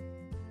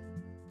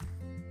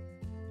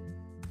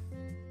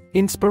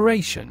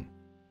 Inspiration.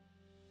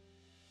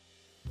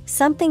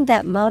 Something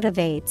that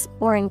motivates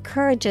or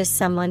encourages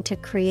someone to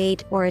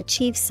create or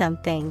achieve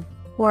something,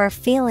 or a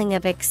feeling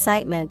of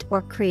excitement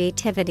or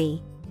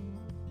creativity.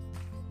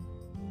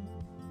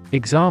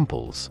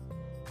 Examples: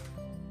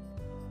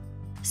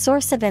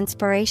 Source of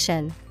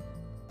inspiration.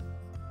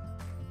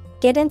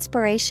 Get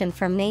inspiration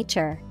from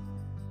nature.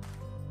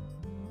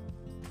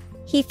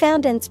 He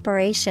found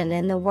inspiration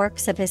in the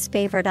works of his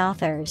favorite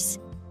authors.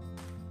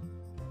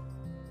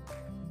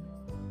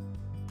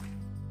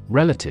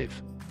 Relative.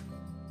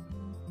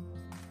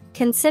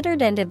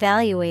 Considered and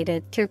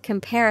evaluated through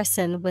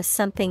comparison with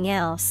something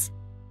else.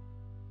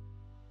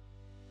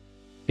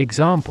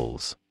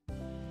 Examples: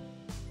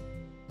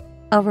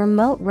 A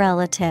remote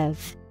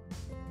relative.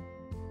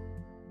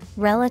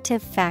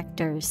 Relative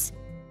factors.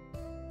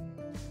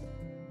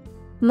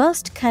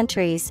 Most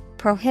countries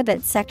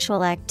prohibit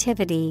sexual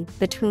activity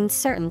between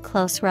certain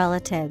close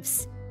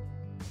relatives.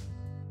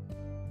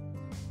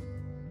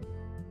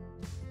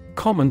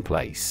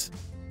 Commonplace.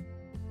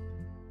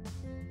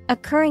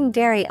 Occurring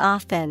very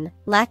often,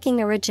 lacking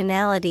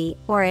originality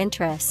or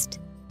interest.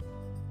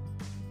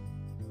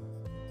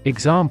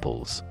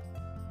 Examples: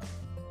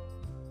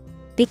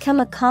 Become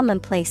a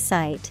commonplace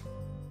sight.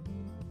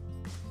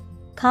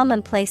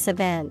 Commonplace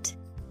event.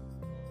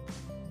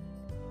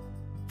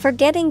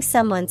 Forgetting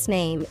someone's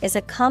name is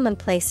a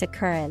commonplace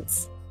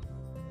occurrence.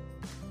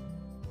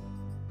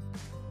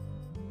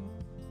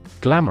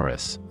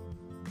 Glamorous.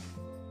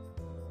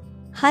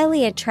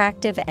 Highly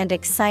attractive and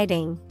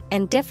exciting,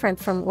 and different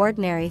from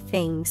ordinary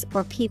things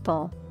or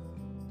people.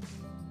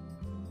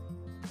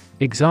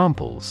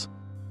 Examples: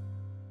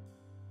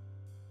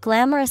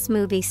 Glamorous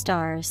movie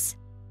stars.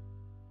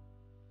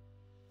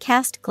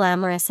 Cast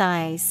glamorous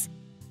eyes.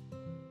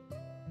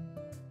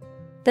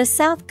 The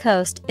South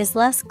Coast is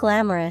less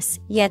glamorous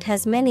yet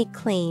has many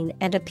clean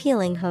and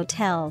appealing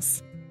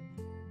hotels.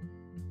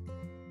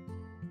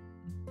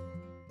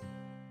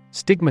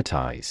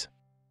 Stigmatize.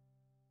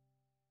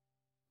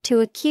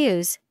 To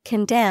accuse,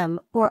 condemn,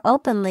 or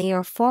openly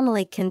or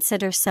formally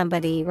consider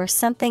somebody or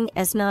something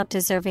as not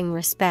deserving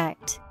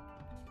respect.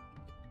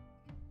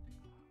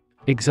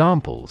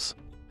 Examples: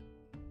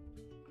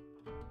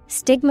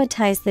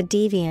 Stigmatize the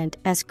deviant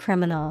as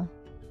criminal.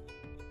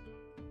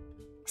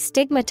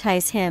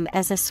 Stigmatize him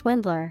as a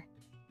swindler.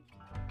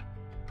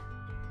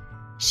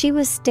 She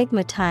was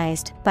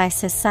stigmatized by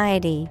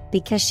society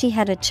because she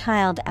had a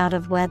child out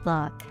of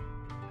wedlock.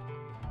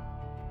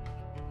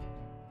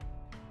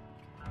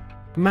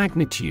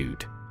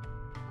 Magnitude.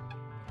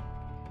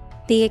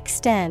 The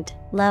extent,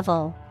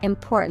 level,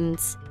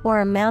 importance, or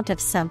amount of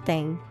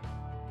something.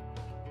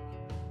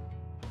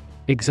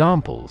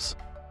 Examples: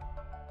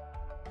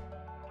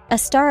 A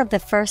star of the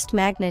first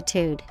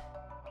magnitude.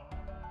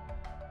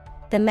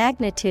 The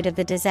magnitude of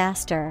the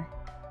disaster.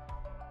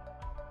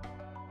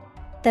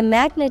 The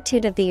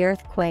magnitude of the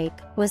earthquake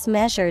was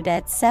measured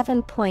at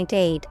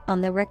 7.8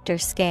 on the Richter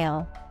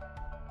scale.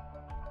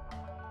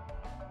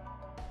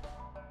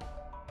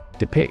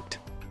 Depict.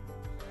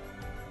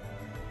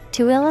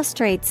 To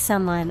illustrate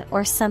someone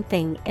or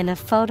something in a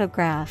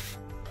photograph.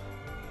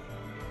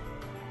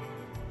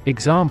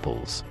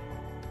 Examples: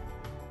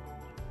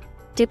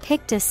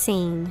 Depict a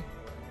scene.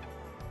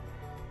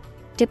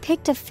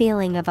 Depict a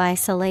feeling of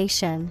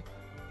isolation.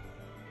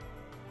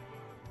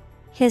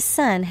 His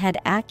son had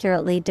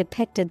accurately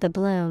depicted the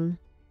bloom.